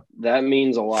world. So that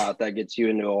means a lot. That gets you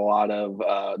into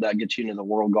that gets you into the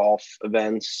world golf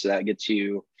events. That gets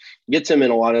him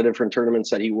in a lot of different tournaments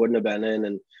that he wouldn't have been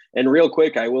in. And real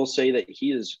quick, I will say that he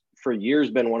has for years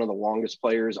been one of the longest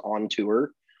players on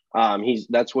tour.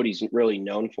 That's what he's really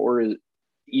known for,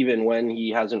 even when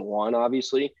he hasn't won,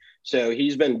 obviously. So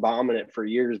he's been bombing it for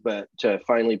years, but to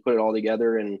finally put it all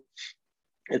together, and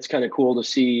it's kind of cool to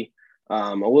see.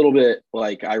 A little bit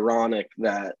like ironic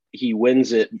that he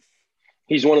wins it.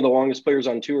 He's one of the longest players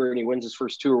on tour, and he wins his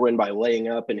first tour win by laying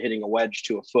up and hitting a wedge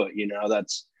to a foot.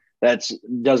 That's that's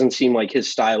doesn't seem like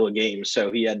his style of game.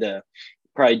 So he had to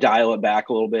probably dial it back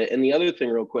a little bit. And the other thing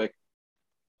real quick,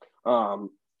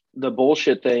 the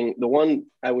bullshit thing, the one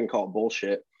I wouldn't call it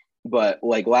bullshit, but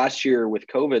like last year with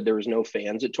COVID, there was no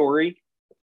fans at Torrey.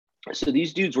 So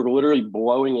these dudes were literally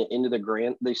blowing it into the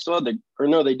grand. They still had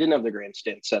they didn't have the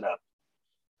grandstand set up.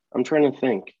 I'm trying to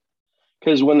think.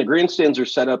 Because when the grandstands are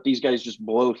set up, these guys just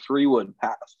blow 3-wood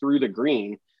through the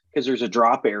green because there's a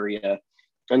drop area.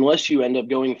 Unless you end up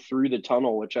going through the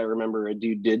tunnel, which I remember a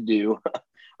dude did do.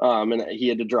 And he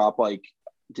had to drop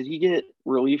did he get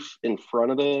relief in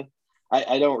front of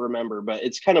I don't remember, but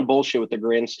it's kind of bullshit with the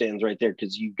grandstands right there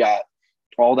because you've got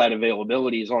all that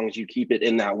availability as long as you keep it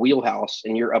in that wheelhouse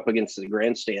and you're up against the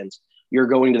grandstands. You're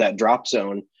going to that drop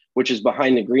zone, which is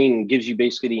behind the green and gives you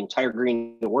basically the entire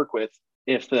green to work with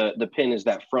if the pin is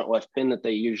that front left pin that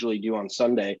they usually do on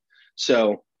Sunday.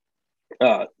 So,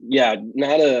 not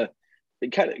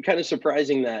kind of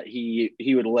surprising that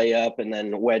he would lay up and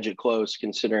then wedge it close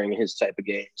considering his type of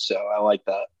game. So I like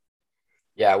that.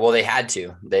 Yeah, well, they had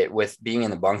to. With being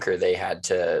in the bunker,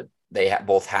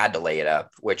 both had to lay it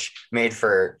up, which made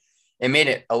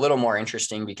it a little more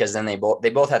interesting because then they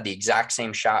both had the exact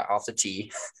same shot off the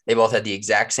tee. They both had the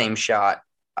exact same shot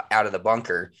out of the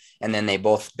bunker, and then they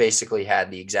both basically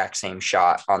had the exact same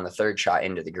shot on the third shot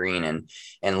into the green.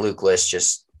 And Luke List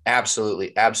just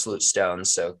absolute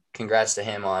stones. So congrats to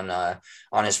him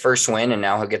on his first win, and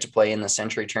now he'll get to play in the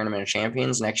Century Tournament of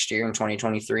Champions next year in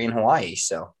 2023 in Hawaii.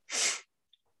 So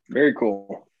very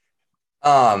cool.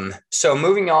 So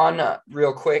moving on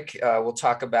real quick, we'll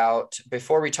talk about,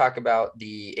 before we talk about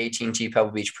the AT&T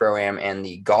Pebble Beach Pro-Am and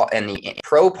the golf and the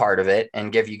pro part of it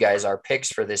and give you guys our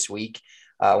picks for this week.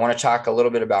 I want to talk a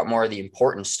little bit about more of the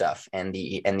important stuff and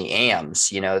the AMs,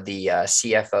 the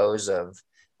CFOs of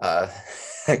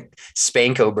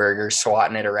Spanko Burger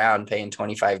swatting it around, paying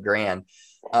 $25,000.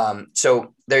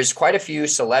 So there's quite a few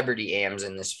celebrity AMs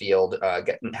in this field,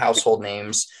 household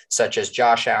names such as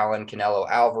Josh Allen, Canelo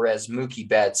Alvarez, Mookie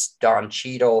Betts, Don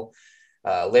Cheadle,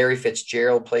 Larry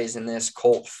Fitzgerald plays in this,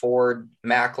 Colt Ford,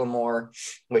 Macklemore,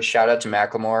 which shout out to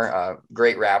Macklemore,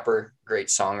 great rapper, great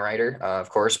songwriter, of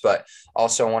course, but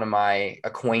also one of my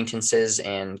acquaintances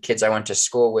and kids I went to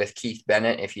school with, Keith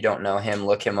Bennett. If you don't know him,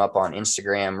 look him up on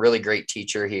Instagram. Really great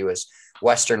teacher. He was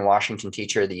Western Washington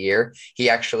Teacher of the Year. He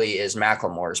actually is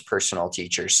Macklemore's personal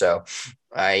teacher. So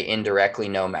I indirectly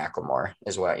know Macklemore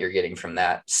is what you're getting from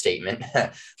that statement.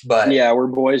 But yeah, we're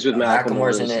boys with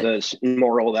Macklemore's in it. The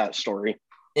moral of that story.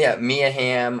 Yeah, Mia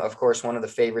Hamm, of course, one of the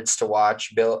favorites to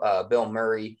watch. Bill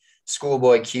Murray,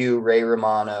 Schoolboy Q, Ray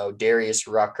Romano, Darius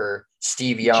Rucker,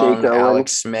 Steve Young,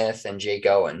 Alex Smith, and Jake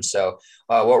Owen. So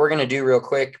what we're going to do real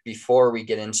quick before we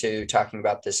get into talking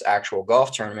about this actual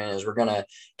golf tournament is we're going to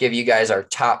give you guys our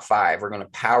top 5. We're going to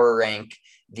power rank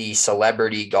the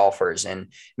celebrity golfers.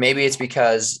 And maybe it's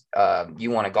because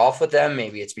you want to golf with them.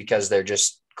 Maybe it's because they're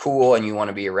just cool and you want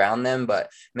to be around them. But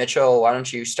Mitchell, why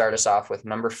don't you start us off with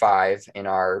number 5 in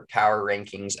our power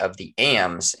rankings of the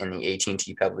AMs in the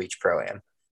AT&T Pebble Beach Pro-Am?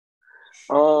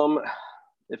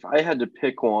 If I had to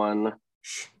pick one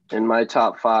in my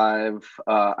top 5,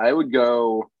 I'd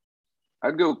go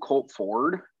Colt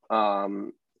Ford.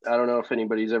 I don't know if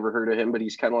anybody's ever heard of him, but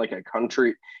he's kind of like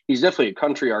he's definitely a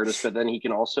country artist, but then he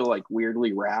can also like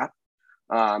weirdly rap.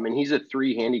 And he's a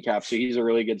 3 handicap, so he's a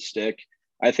really good stick,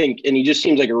 I think. And he just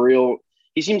seems like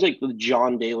he seems like the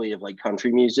John Daly of like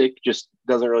country music, just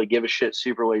doesn't really give a shit,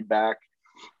 super laid back.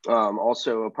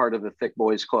 Also a part of the Thick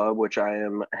Boys Club, which I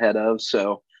am head of.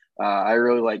 So I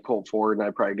really like Colt Ford, and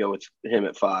I'd probably go with him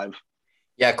at 5.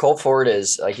 Yeah, Colt Ford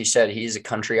is, like you said, he's a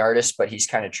country artist, but he's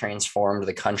kind of transformed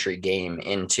the country game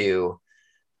into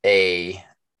a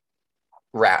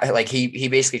rap. Like he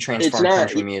basically transformed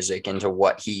country music into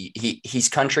what he's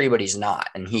country, but he's not.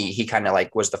 And he kind of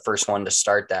like was the first one to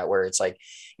start that, where it's like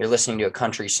you're listening to a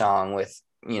country song with,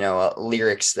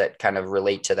 lyrics that kind of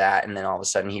relate to that. And then all of a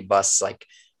sudden he busts like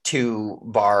 2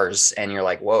 bars and you're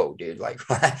like, whoa, dude, like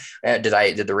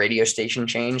did the radio station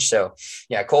change? So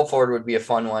yeah, Colt Ford would be a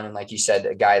fun one. And like you said,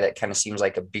 a guy that kind of seems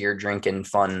like a beer drinking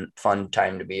fun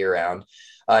time to be around.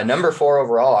 Number 4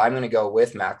 overall, I'm going to go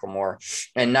with Macklemore,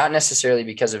 and not necessarily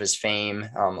because of his fame.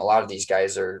 A lot of these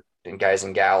guys and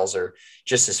gals are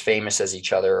just as famous as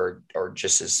each other or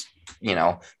just as,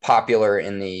 popular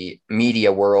in the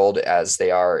media world as they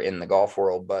are in the golf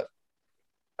world. But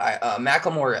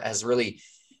Macklemore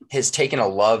has taken a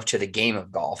love to the game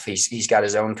of golf. He's got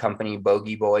his own company,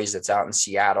 Bogey Boys, that's out in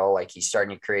Seattle. Like he's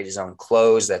starting to create his own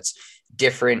clothes that's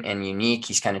different and unique.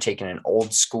 He's kind of taken an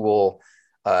old school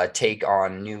take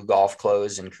on new golf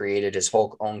clothes and created his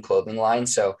whole own clothing line.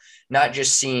 So not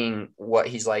just seeing what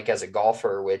he's like as a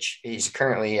golfer, which he's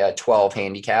currently a 12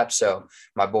 handicap. So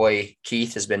my boy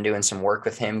Keith has been doing some work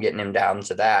with him, getting him down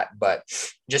to that, but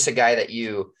just a guy that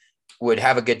you would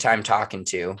have a good time talking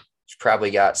to. He's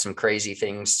probably got some crazy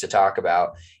things to talk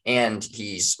about, and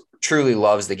he's truly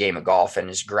loves the game of golf and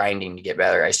is grinding to get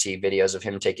better. I see videos of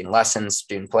him taking lessons,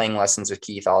 doing playing lessons with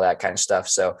Keith, all that kind of stuff.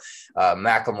 So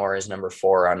Macklemore is number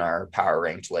 4 on our power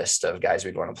ranked list of guys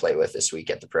we'd want to play with this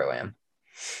week at the Pro-Am.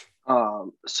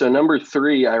 So number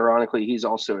 3, ironically, he's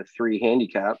also a 3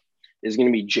 handicap, is going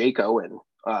to be Jake Owen,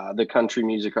 the country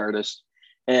music artist.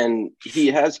 And he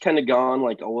has kind of gone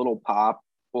like a little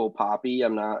poppy.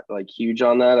 I'm not like huge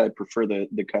on that. I prefer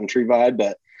the country vibe,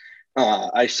 but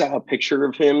I saw a picture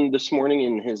of him this morning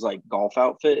in his like golf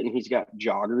outfit, and he's got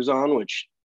joggers on, which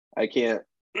I can't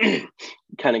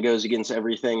kind of goes against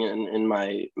everything in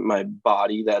my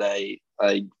body that I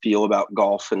feel about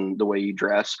golf and the way you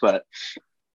dress. But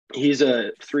he's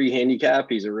a 3 handicap.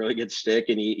 He's a really good stick,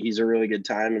 and he's a really good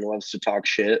time and loves to talk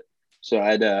shit. So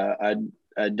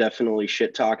I'd definitely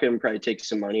shit talk him, probably take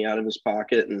some money out of his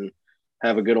pocket and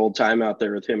have a good old time out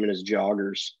there with him and his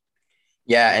joggers.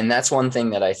 Yeah, and that's one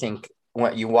thing that I think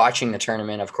when you watching the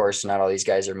tournament, of course, not all these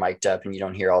guys are mic'd up and you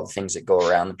don't hear all the things that go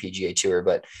around the PGA Tour,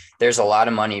 but there's a lot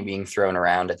of money being thrown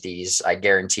around at these. I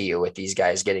guarantee you, with these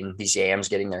guys getting these AMs,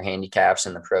 getting their handicaps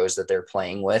and the pros that they're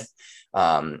playing with.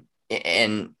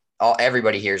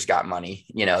 Everybody here's got money.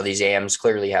 You know, these AMs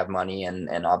clearly have money,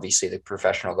 and obviously the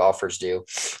professional golfers do.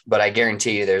 But I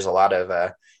guarantee you there's a lot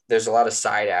of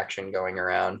side action going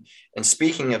around. And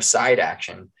speaking of side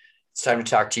action, it's time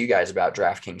to talk to you guys about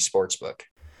DraftKings Sportsbook.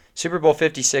 Super Bowl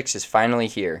 56 is finally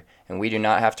here, and we do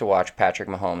not have to watch Patrick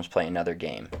Mahomes play another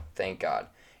game. Thank God.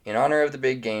 In honor of the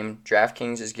big game,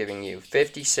 DraftKings is giving you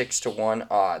 56-1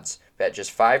 odds. Bet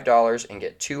just $5 and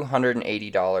get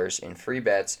 $280 in free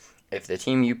bets if the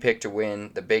team you pick to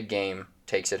win the big game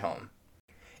takes it home.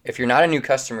 If you're not a new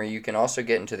customer, you can also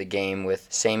get into the game with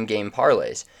same-game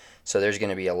parlays. So there's going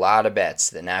to be a lot of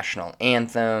bets, the national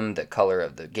anthem, the color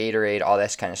of the Gatorade, all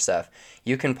this kind of stuff.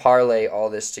 You can parlay all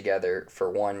this together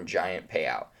for one giant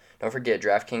payout. Don't forget,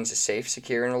 DraftKings is safe,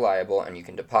 secure, and reliable, and you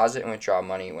can deposit and withdraw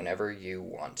money whenever you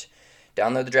want.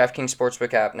 Download the DraftKings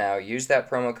Sportsbook app now, use that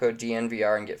promo code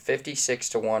DNVR, and get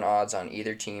 56-1 odds on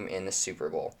either team in the Super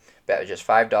Bowl. Bet with just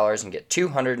 $5 and get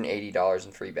 $280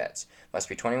 in free bets. Must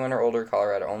be 21 or older,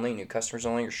 Colorado only, new customers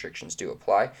only, restrictions do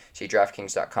apply. See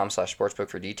DraftKings.com/sportsbook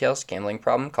for details. Gambling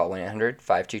problem? Call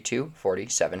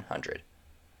 1-800-522-4700.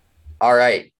 All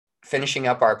right, finishing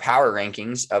up our power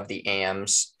rankings of the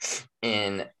AMs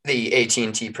in the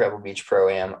AT&T Pebble Beach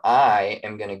Pro-Am, I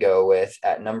am going to go with,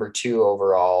 at number 2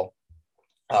 overall,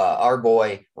 our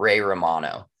boy Ray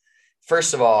Romano.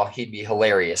 First of all, he'd be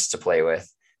hilarious to play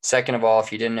with. Second of all,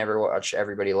 if you didn't ever watch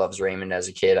Everybody Loves Raymond as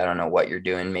a kid, I don't know what you're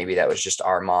doing. Maybe that was just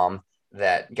our mom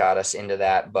that got us into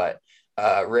that. But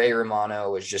Ray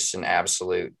Romano was just an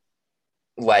absolute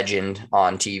legend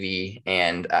on TV.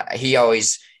 And he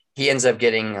ends up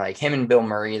getting, like, him and Bill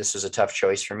Murray. This was a tough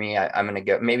choice for me. I'm going to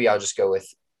go, maybe I'll just go with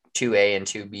 2A and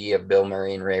 2B of Bill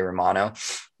Murray and Ray Romano.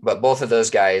 But both of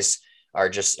those guys are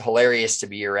just hilarious to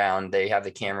be around. They have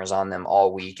the cameras on them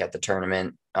all week at the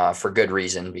tournament for good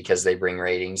reason, because they bring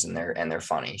ratings and they're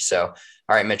funny. So,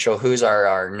 all right, Mitchell, who's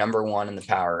our number 1 in the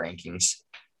power rankings?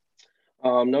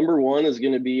 Number 1 is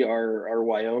going to be our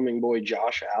Wyoming boy,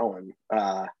 Josh Allen.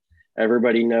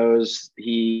 Everybody knows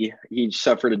he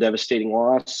suffered a devastating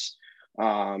loss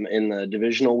in the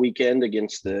divisional weekend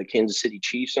against the Kansas City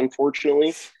Chiefs,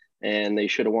 unfortunately, and they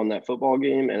should have won that football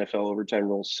game. NFL overtime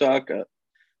rules suck,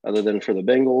 other than for the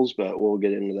Bengals, but we'll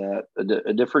get into that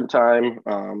a different time.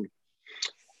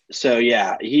 So,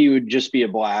 yeah, he would just be a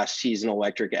blast. He's an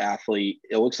electric athlete.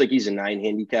 It looks like he's a 9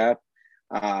 handicap.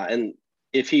 And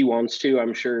if he wants to,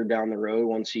 I'm sure down the road,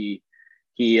 once he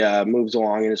moves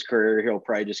along in his career, he'll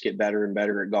probably just get better and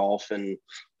better at golf. And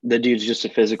the dude's just a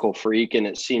physical freak. And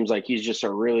it seems like he's just a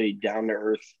really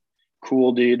down-to-earth,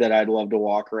 cool dude that I'd love to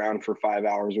walk around for 5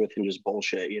 hours with and just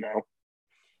bullshit, you know?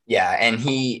 Yeah, and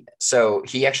he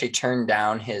actually turned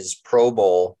down his Pro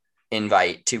Bowl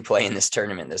invite to play in this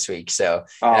tournament this week. So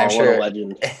I'm sure, what a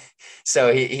legend.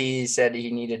 So he said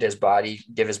he needed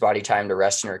give his body time to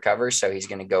rest and recover. So he's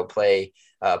going to go play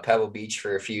Pebble Beach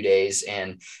for a few days.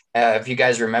 And if you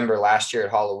guys remember last year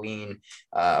at Halloween,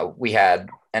 we had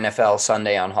NFL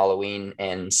Sunday on Halloween.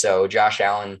 And so Josh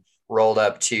Allen rolled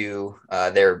up to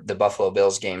the Buffalo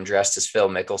Bills game dressed as Phil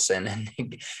Mickelson,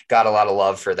 and got a lot of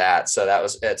love for that. So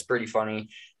that's pretty funny.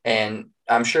 And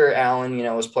I'm sure Alan,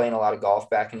 was playing a lot of golf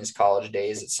back in his college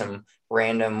days at some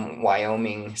random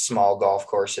Wyoming small golf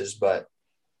courses, but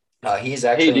he's Hey,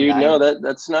 actually dude, no, nine.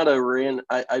 that's not a ran.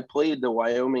 I played the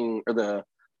Wyoming or the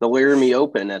Laramie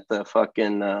Open at the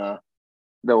fucking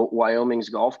the Wyoming's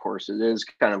golf course. It is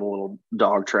kind of a little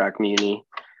dog track muni.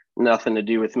 Nothing to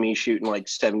do with me shooting like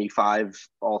 75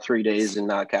 all 3 days and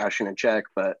not cashing a check,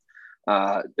 but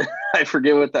I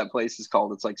forget what that place is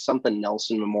called. It's like something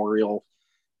Nelson Memorial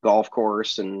Golf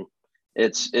Course, and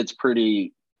it's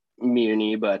pretty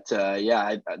muni. But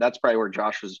that's probably where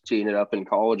Josh was teeing it up in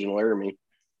college in Laramie.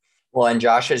 Well, and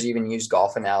Josh has even used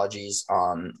golf analogies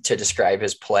to describe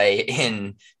his play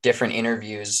in different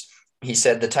interviews. He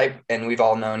said the type, and we've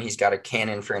all known he's got a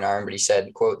cannon for an arm, but he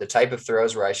said, quote, the type of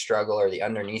throws where I struggle are the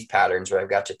underneath patterns where I've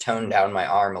got to tone down my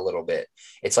arm a little bit.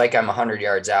 It's like I'm 100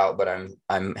 yards out, but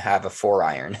I'm have a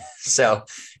 4-iron. So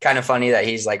kind of funny that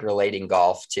he's like relating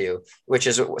golf to, which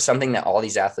is something that all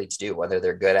these athletes do, whether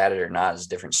they're good at it or not is a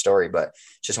different story, but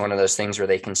it's just one of those things where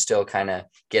they can still kind of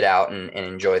get out and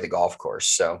enjoy the golf course.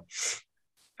 So,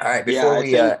 all right, before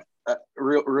we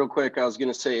real quick, I was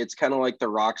going to say it's kind of like the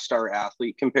rock star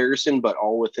athlete comparison, but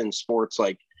all within sports.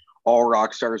 Like all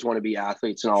rock stars want to be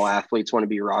athletes and all athletes want to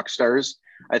be rock stars.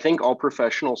 I think all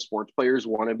professional sports players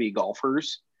want to be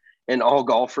golfers, and all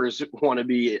golfers want to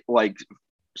be like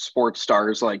sports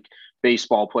stars, like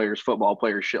baseball players, football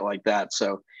players, shit like that.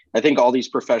 So I think all these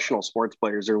professional sports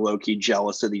players are low-key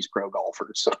jealous of these pro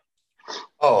golfers.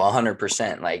 Oh,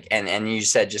 100%. Like, and you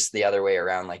said just the other way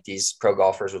around, like these pro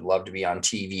golfers would love to be on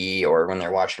TV, or when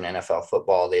they're watching NFL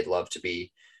football, they'd love to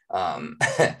be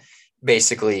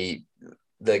basically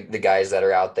the guys that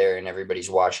are out there and everybody's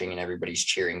watching and everybody's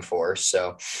cheering for.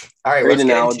 So, all right. Great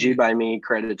analogy by me,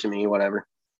 credit to me, whatever.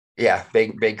 Yeah.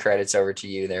 Big credits over to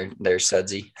you. They're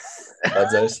Sudsy.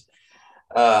 Sudzos.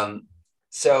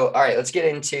 So, all right, let's get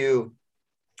into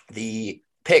the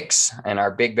picks and our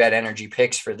big bet energy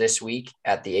picks for this week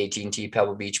at the AT&T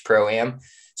Pebble Beach Pro-Am.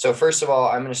 So first of all,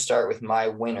 I'm going to start with my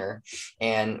winner.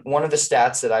 And one of the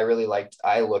stats that I really liked,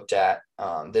 I looked at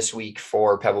this week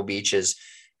for Pebble Beach is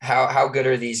how good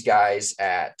are these guys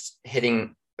at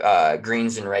hitting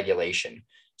greens in regulation.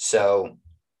 So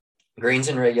greens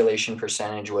in regulation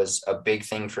percentage was a big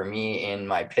thing for me in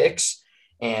my picks.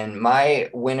 And my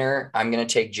winner, I'm going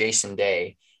to take Jason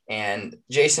Day. And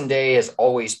Jason Day has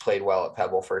always played well at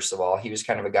Pebble, first of all. He was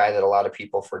kind of a guy that a lot of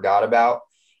people forgot about.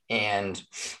 And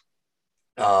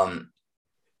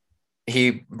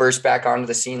he burst back onto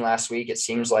the scene last week. It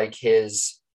seems like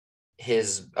his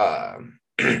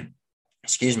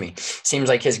seems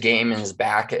like his game and his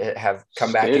back have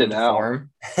come back into form.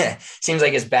 Seems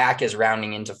like his back is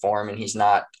rounding into form, and he's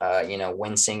not,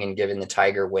 wincing and giving the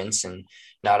Tiger wince and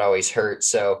not always hurt.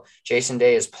 So Jason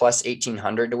Day is plus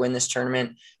 1,800 to win this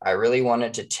tournament. I really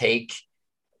wanted to take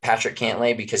Patrick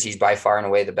Cantlay because he's by far and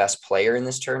away the best player in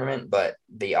this tournament, but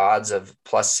the odds of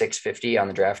plus 650 on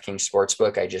the DraftKings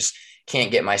Sportsbook, I just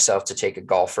can't get myself to take a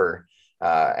golfer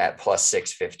at plus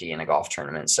 650 in a golf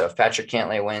tournament. So if Patrick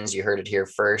Cantlay wins, you heard it here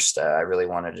first. I really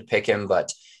wanted to pick him,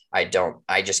 but I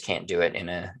just can't do it in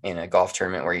a golf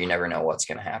tournament where you never know what's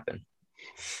going to happen.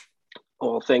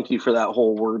 Well, thank you for that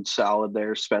whole word salad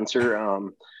there, Spencer.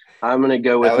 I'm going to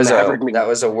go with that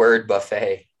was a word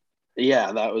buffet.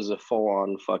 Yeah, that was a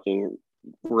full-on fucking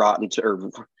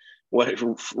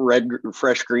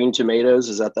fresh green tomatoes.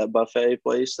 Is that buffet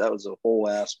place? That was a whole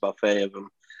ass buffet of them.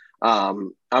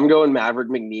 I'm going Maverick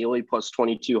McNeely plus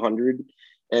 2,200.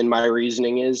 And my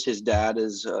reasoning is his dad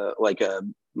is like a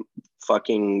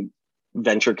fucking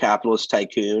venture capitalist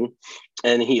tycoon,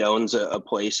 and he owns a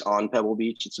place on Pebble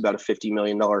Beach. It's about a $50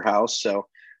 million house. So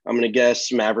I'm going to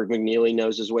guess Maverick McNeely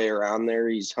knows his way around there.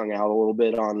 He's hung out a little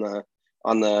bit on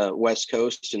the West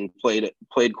Coast and played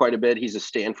quite a bit. He's a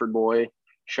Stanford boy,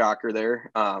 shocker there.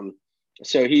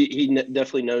 So he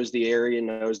definitely knows the area,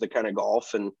 knows the kind of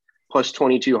golf, and plus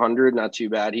 2,200, not too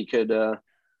bad. He could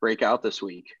break out this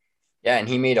week. Yeah, and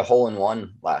he made a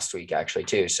hole-in-one last week actually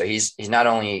too. So he's not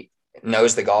only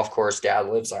knows the golf course, dad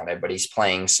lives on it, but he's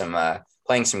playing some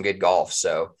good golf.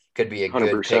 So could be a good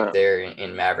 100%. Pick there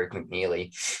in Maverick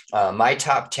McNeely. My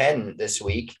top 10 this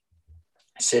week,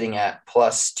 sitting at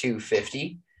plus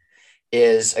 250,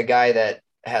 is a guy that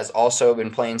has also been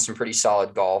playing some pretty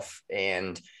solid golf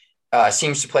and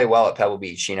seems to play well at Pebble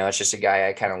Beach. It's just a guy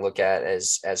I kind of look at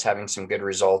as having some good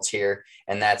results here,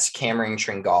 and that's Cameron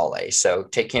Tringale. So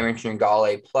take Cameron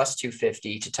Tringale plus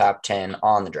 250 to top 10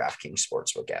 on the DraftKings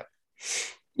Sportsbook app.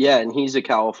 Yeah, and he's a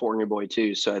California boy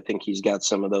too, so I think he's got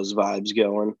some of those vibes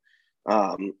going.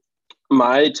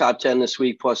 My top 10 this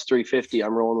week plus 350,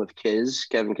 I'm rolling with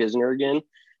Kevin Kisner again.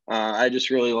 I just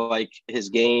really like his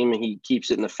game. He keeps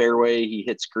it in the fairway. He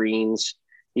hits greens.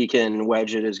 He can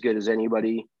wedge it as good as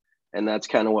anybody. And that's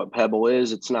kind of what Pebble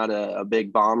is. It's not a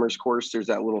big bombers course. There's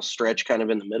that little stretch kind of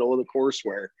in the middle of the course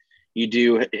where you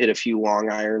do hit a few long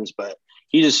irons, but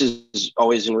he just is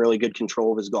always in really good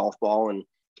control of his golf ball. And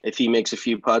if he makes a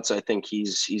few putts, I think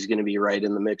he's going to be right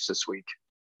in the mix this week.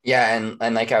 Yeah,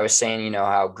 and like I was saying, you know,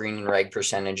 how green and reg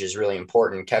percentage is really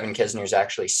important. Kevin Kisner is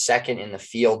actually second in the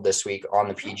field this week on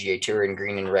the PGA Tour in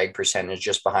green and reg percentage,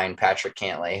 just behind Patrick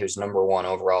Cantlay, who's number one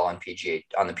overall on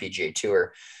the PGA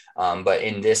Tour. But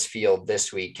in this field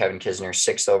this week, Kevin Kisner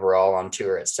sixth overall on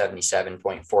tour at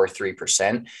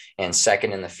 77.43% and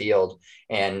second in the field.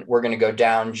 And we're going to go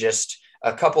down just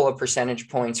a couple of percentage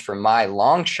points for my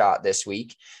long shot this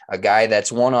week, a guy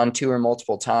that's won on tour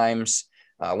multiple times.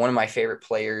 One of my favorite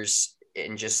players,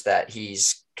 in just that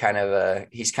he's kind of a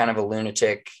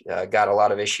lunatic, got a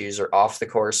lot of issues or off the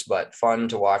course, but fun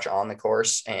to watch on the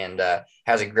course, and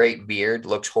has a great beard,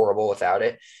 looks horrible without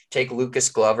it. Take Lucas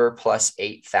Glover plus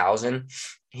 8,000.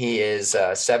 He is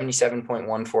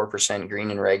 77.14%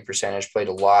 green and reg percentage, played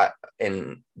a lot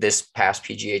in this past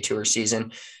PGA Tour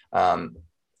season.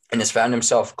 And has found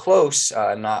himself close,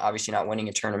 not winning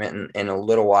a tournament in a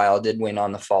little while, did win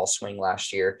on the fall swing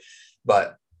last year,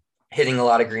 but hitting a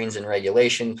lot of greens in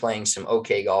regulation, playing some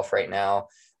okay golf right now.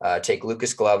 Take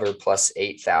Lucas Glover plus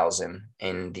 8,000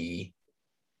 in the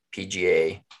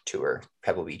PGA Tour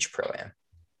Pebble Beach Pro-Am.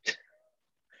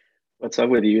 What's up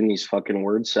with you and these fucking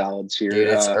word salads here? Dude,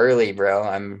 it's early, bro.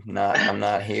 I'm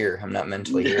not here. I'm not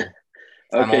mentally here.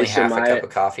 Okay, I'm only half a cup of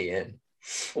coffee in.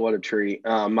 What a treat.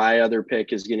 My other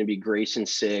pick is going to be Grayson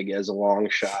Sigg as a long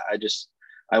shot.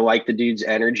 I like the dude's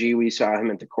energy. We saw him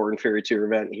at the Corn Ferry Tour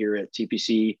event here at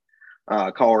TPC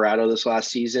Colorado this last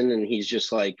season, and he's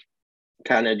just like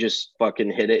kind of just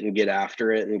fucking hit it and get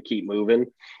after it and keep moving.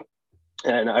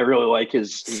 And I really like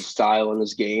his style and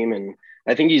his game. And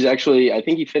I think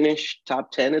he finished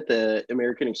top 10 at the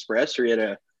American Express, or he had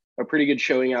a pretty good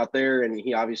showing out there. And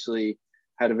he obviously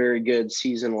had a very good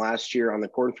season last year on the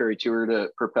Corn Ferry Tour to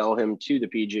propel him to the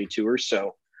PGA Tour.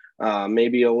 So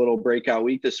maybe a little breakout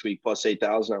week this week, plus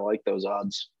 8,000. I like those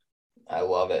odds. I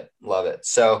love it. Love it.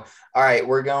 So, all right,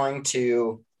 we're going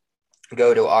to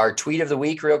go to our tweet of the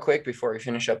week real quick before we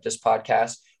finish up this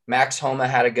podcast. Max Homa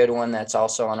had a good one that's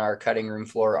also on our cutting room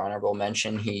floor honorable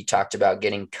mention. He talked about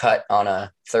getting cut on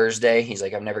a Thursday. He's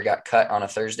like, I've never got cut on a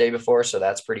Thursday before, so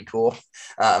that's pretty cool.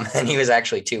 And he was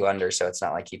actually 2 under, so it's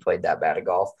not like he played that bad of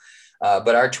golf.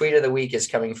 But our tweet of the week is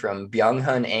coming from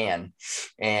Byung-Hun An,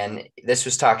 and this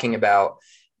was talking about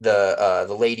the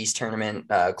ladies tournament.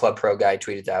 Club Pro guy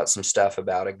tweeted out some stuff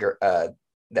about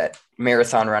that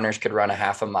marathon runners could run a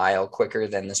half a mile quicker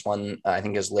than this one. I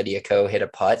think it was Lydia Ko hit a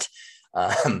putt.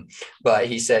 But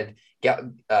he said,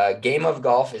 game of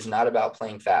golf is not about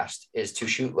playing fast, is to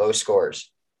shoot low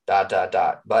scores, ...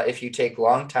 But if you take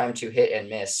long time to hit and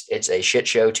miss, it's a shit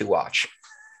show to watch.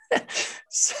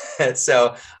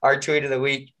 So our tweet of the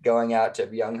week going out to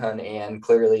Byung-Hun An.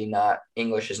 Clearly not,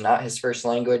 English is not his first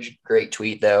language. Great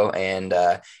tweet though. And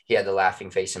he had the laughing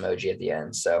face emoji at the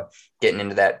end. So getting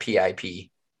into that PIP.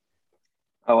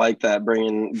 I like that,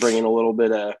 bringing a little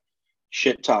bit of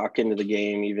shit talk into the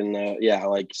game, even though, yeah,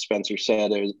 like Spencer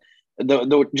said, it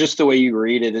was just the way you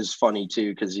read it is funny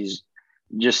too, because he's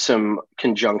just some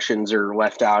conjunctions are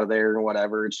left out of there and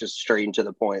whatever. It's just straight and to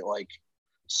the point. Like,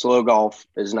 slow golf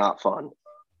is not fun.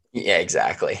 Yeah,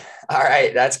 exactly. All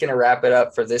right, that's going to wrap it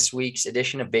up for this week's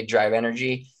edition of Big Drive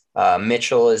Energy.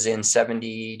 Mitchell is in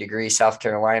 70 degrees South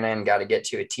Carolina and got to get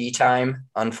to a tee time.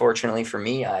 Unfortunately for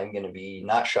me, I'm going to be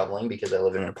not shoveling because I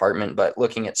live in an apartment, but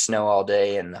looking at snow all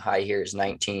day, and the high here is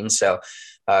 19. So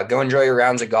go enjoy your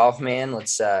rounds of golf, man.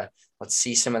 Let's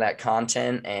see some of that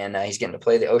content. And he's getting to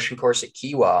play the Ocean Course at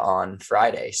Kiowa on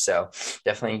Friday. So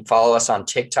definitely follow us on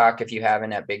TikTok if you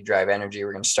haven't, at Big Drive Energy.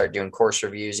 We're going to start doing course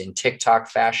reviews in TikTok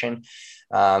fashion.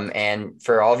 And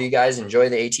for all of you guys, enjoy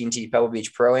the AT&T Pebble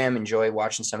Beach Pro-Am. Enjoy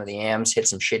watching some of the AMs, hit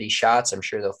some shitty shots. I'm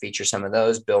sure they'll feature some of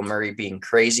those. Bill Murray being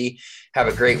crazy. Have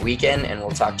a great weekend, and we'll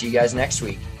talk to you guys next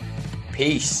week.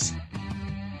 Peace.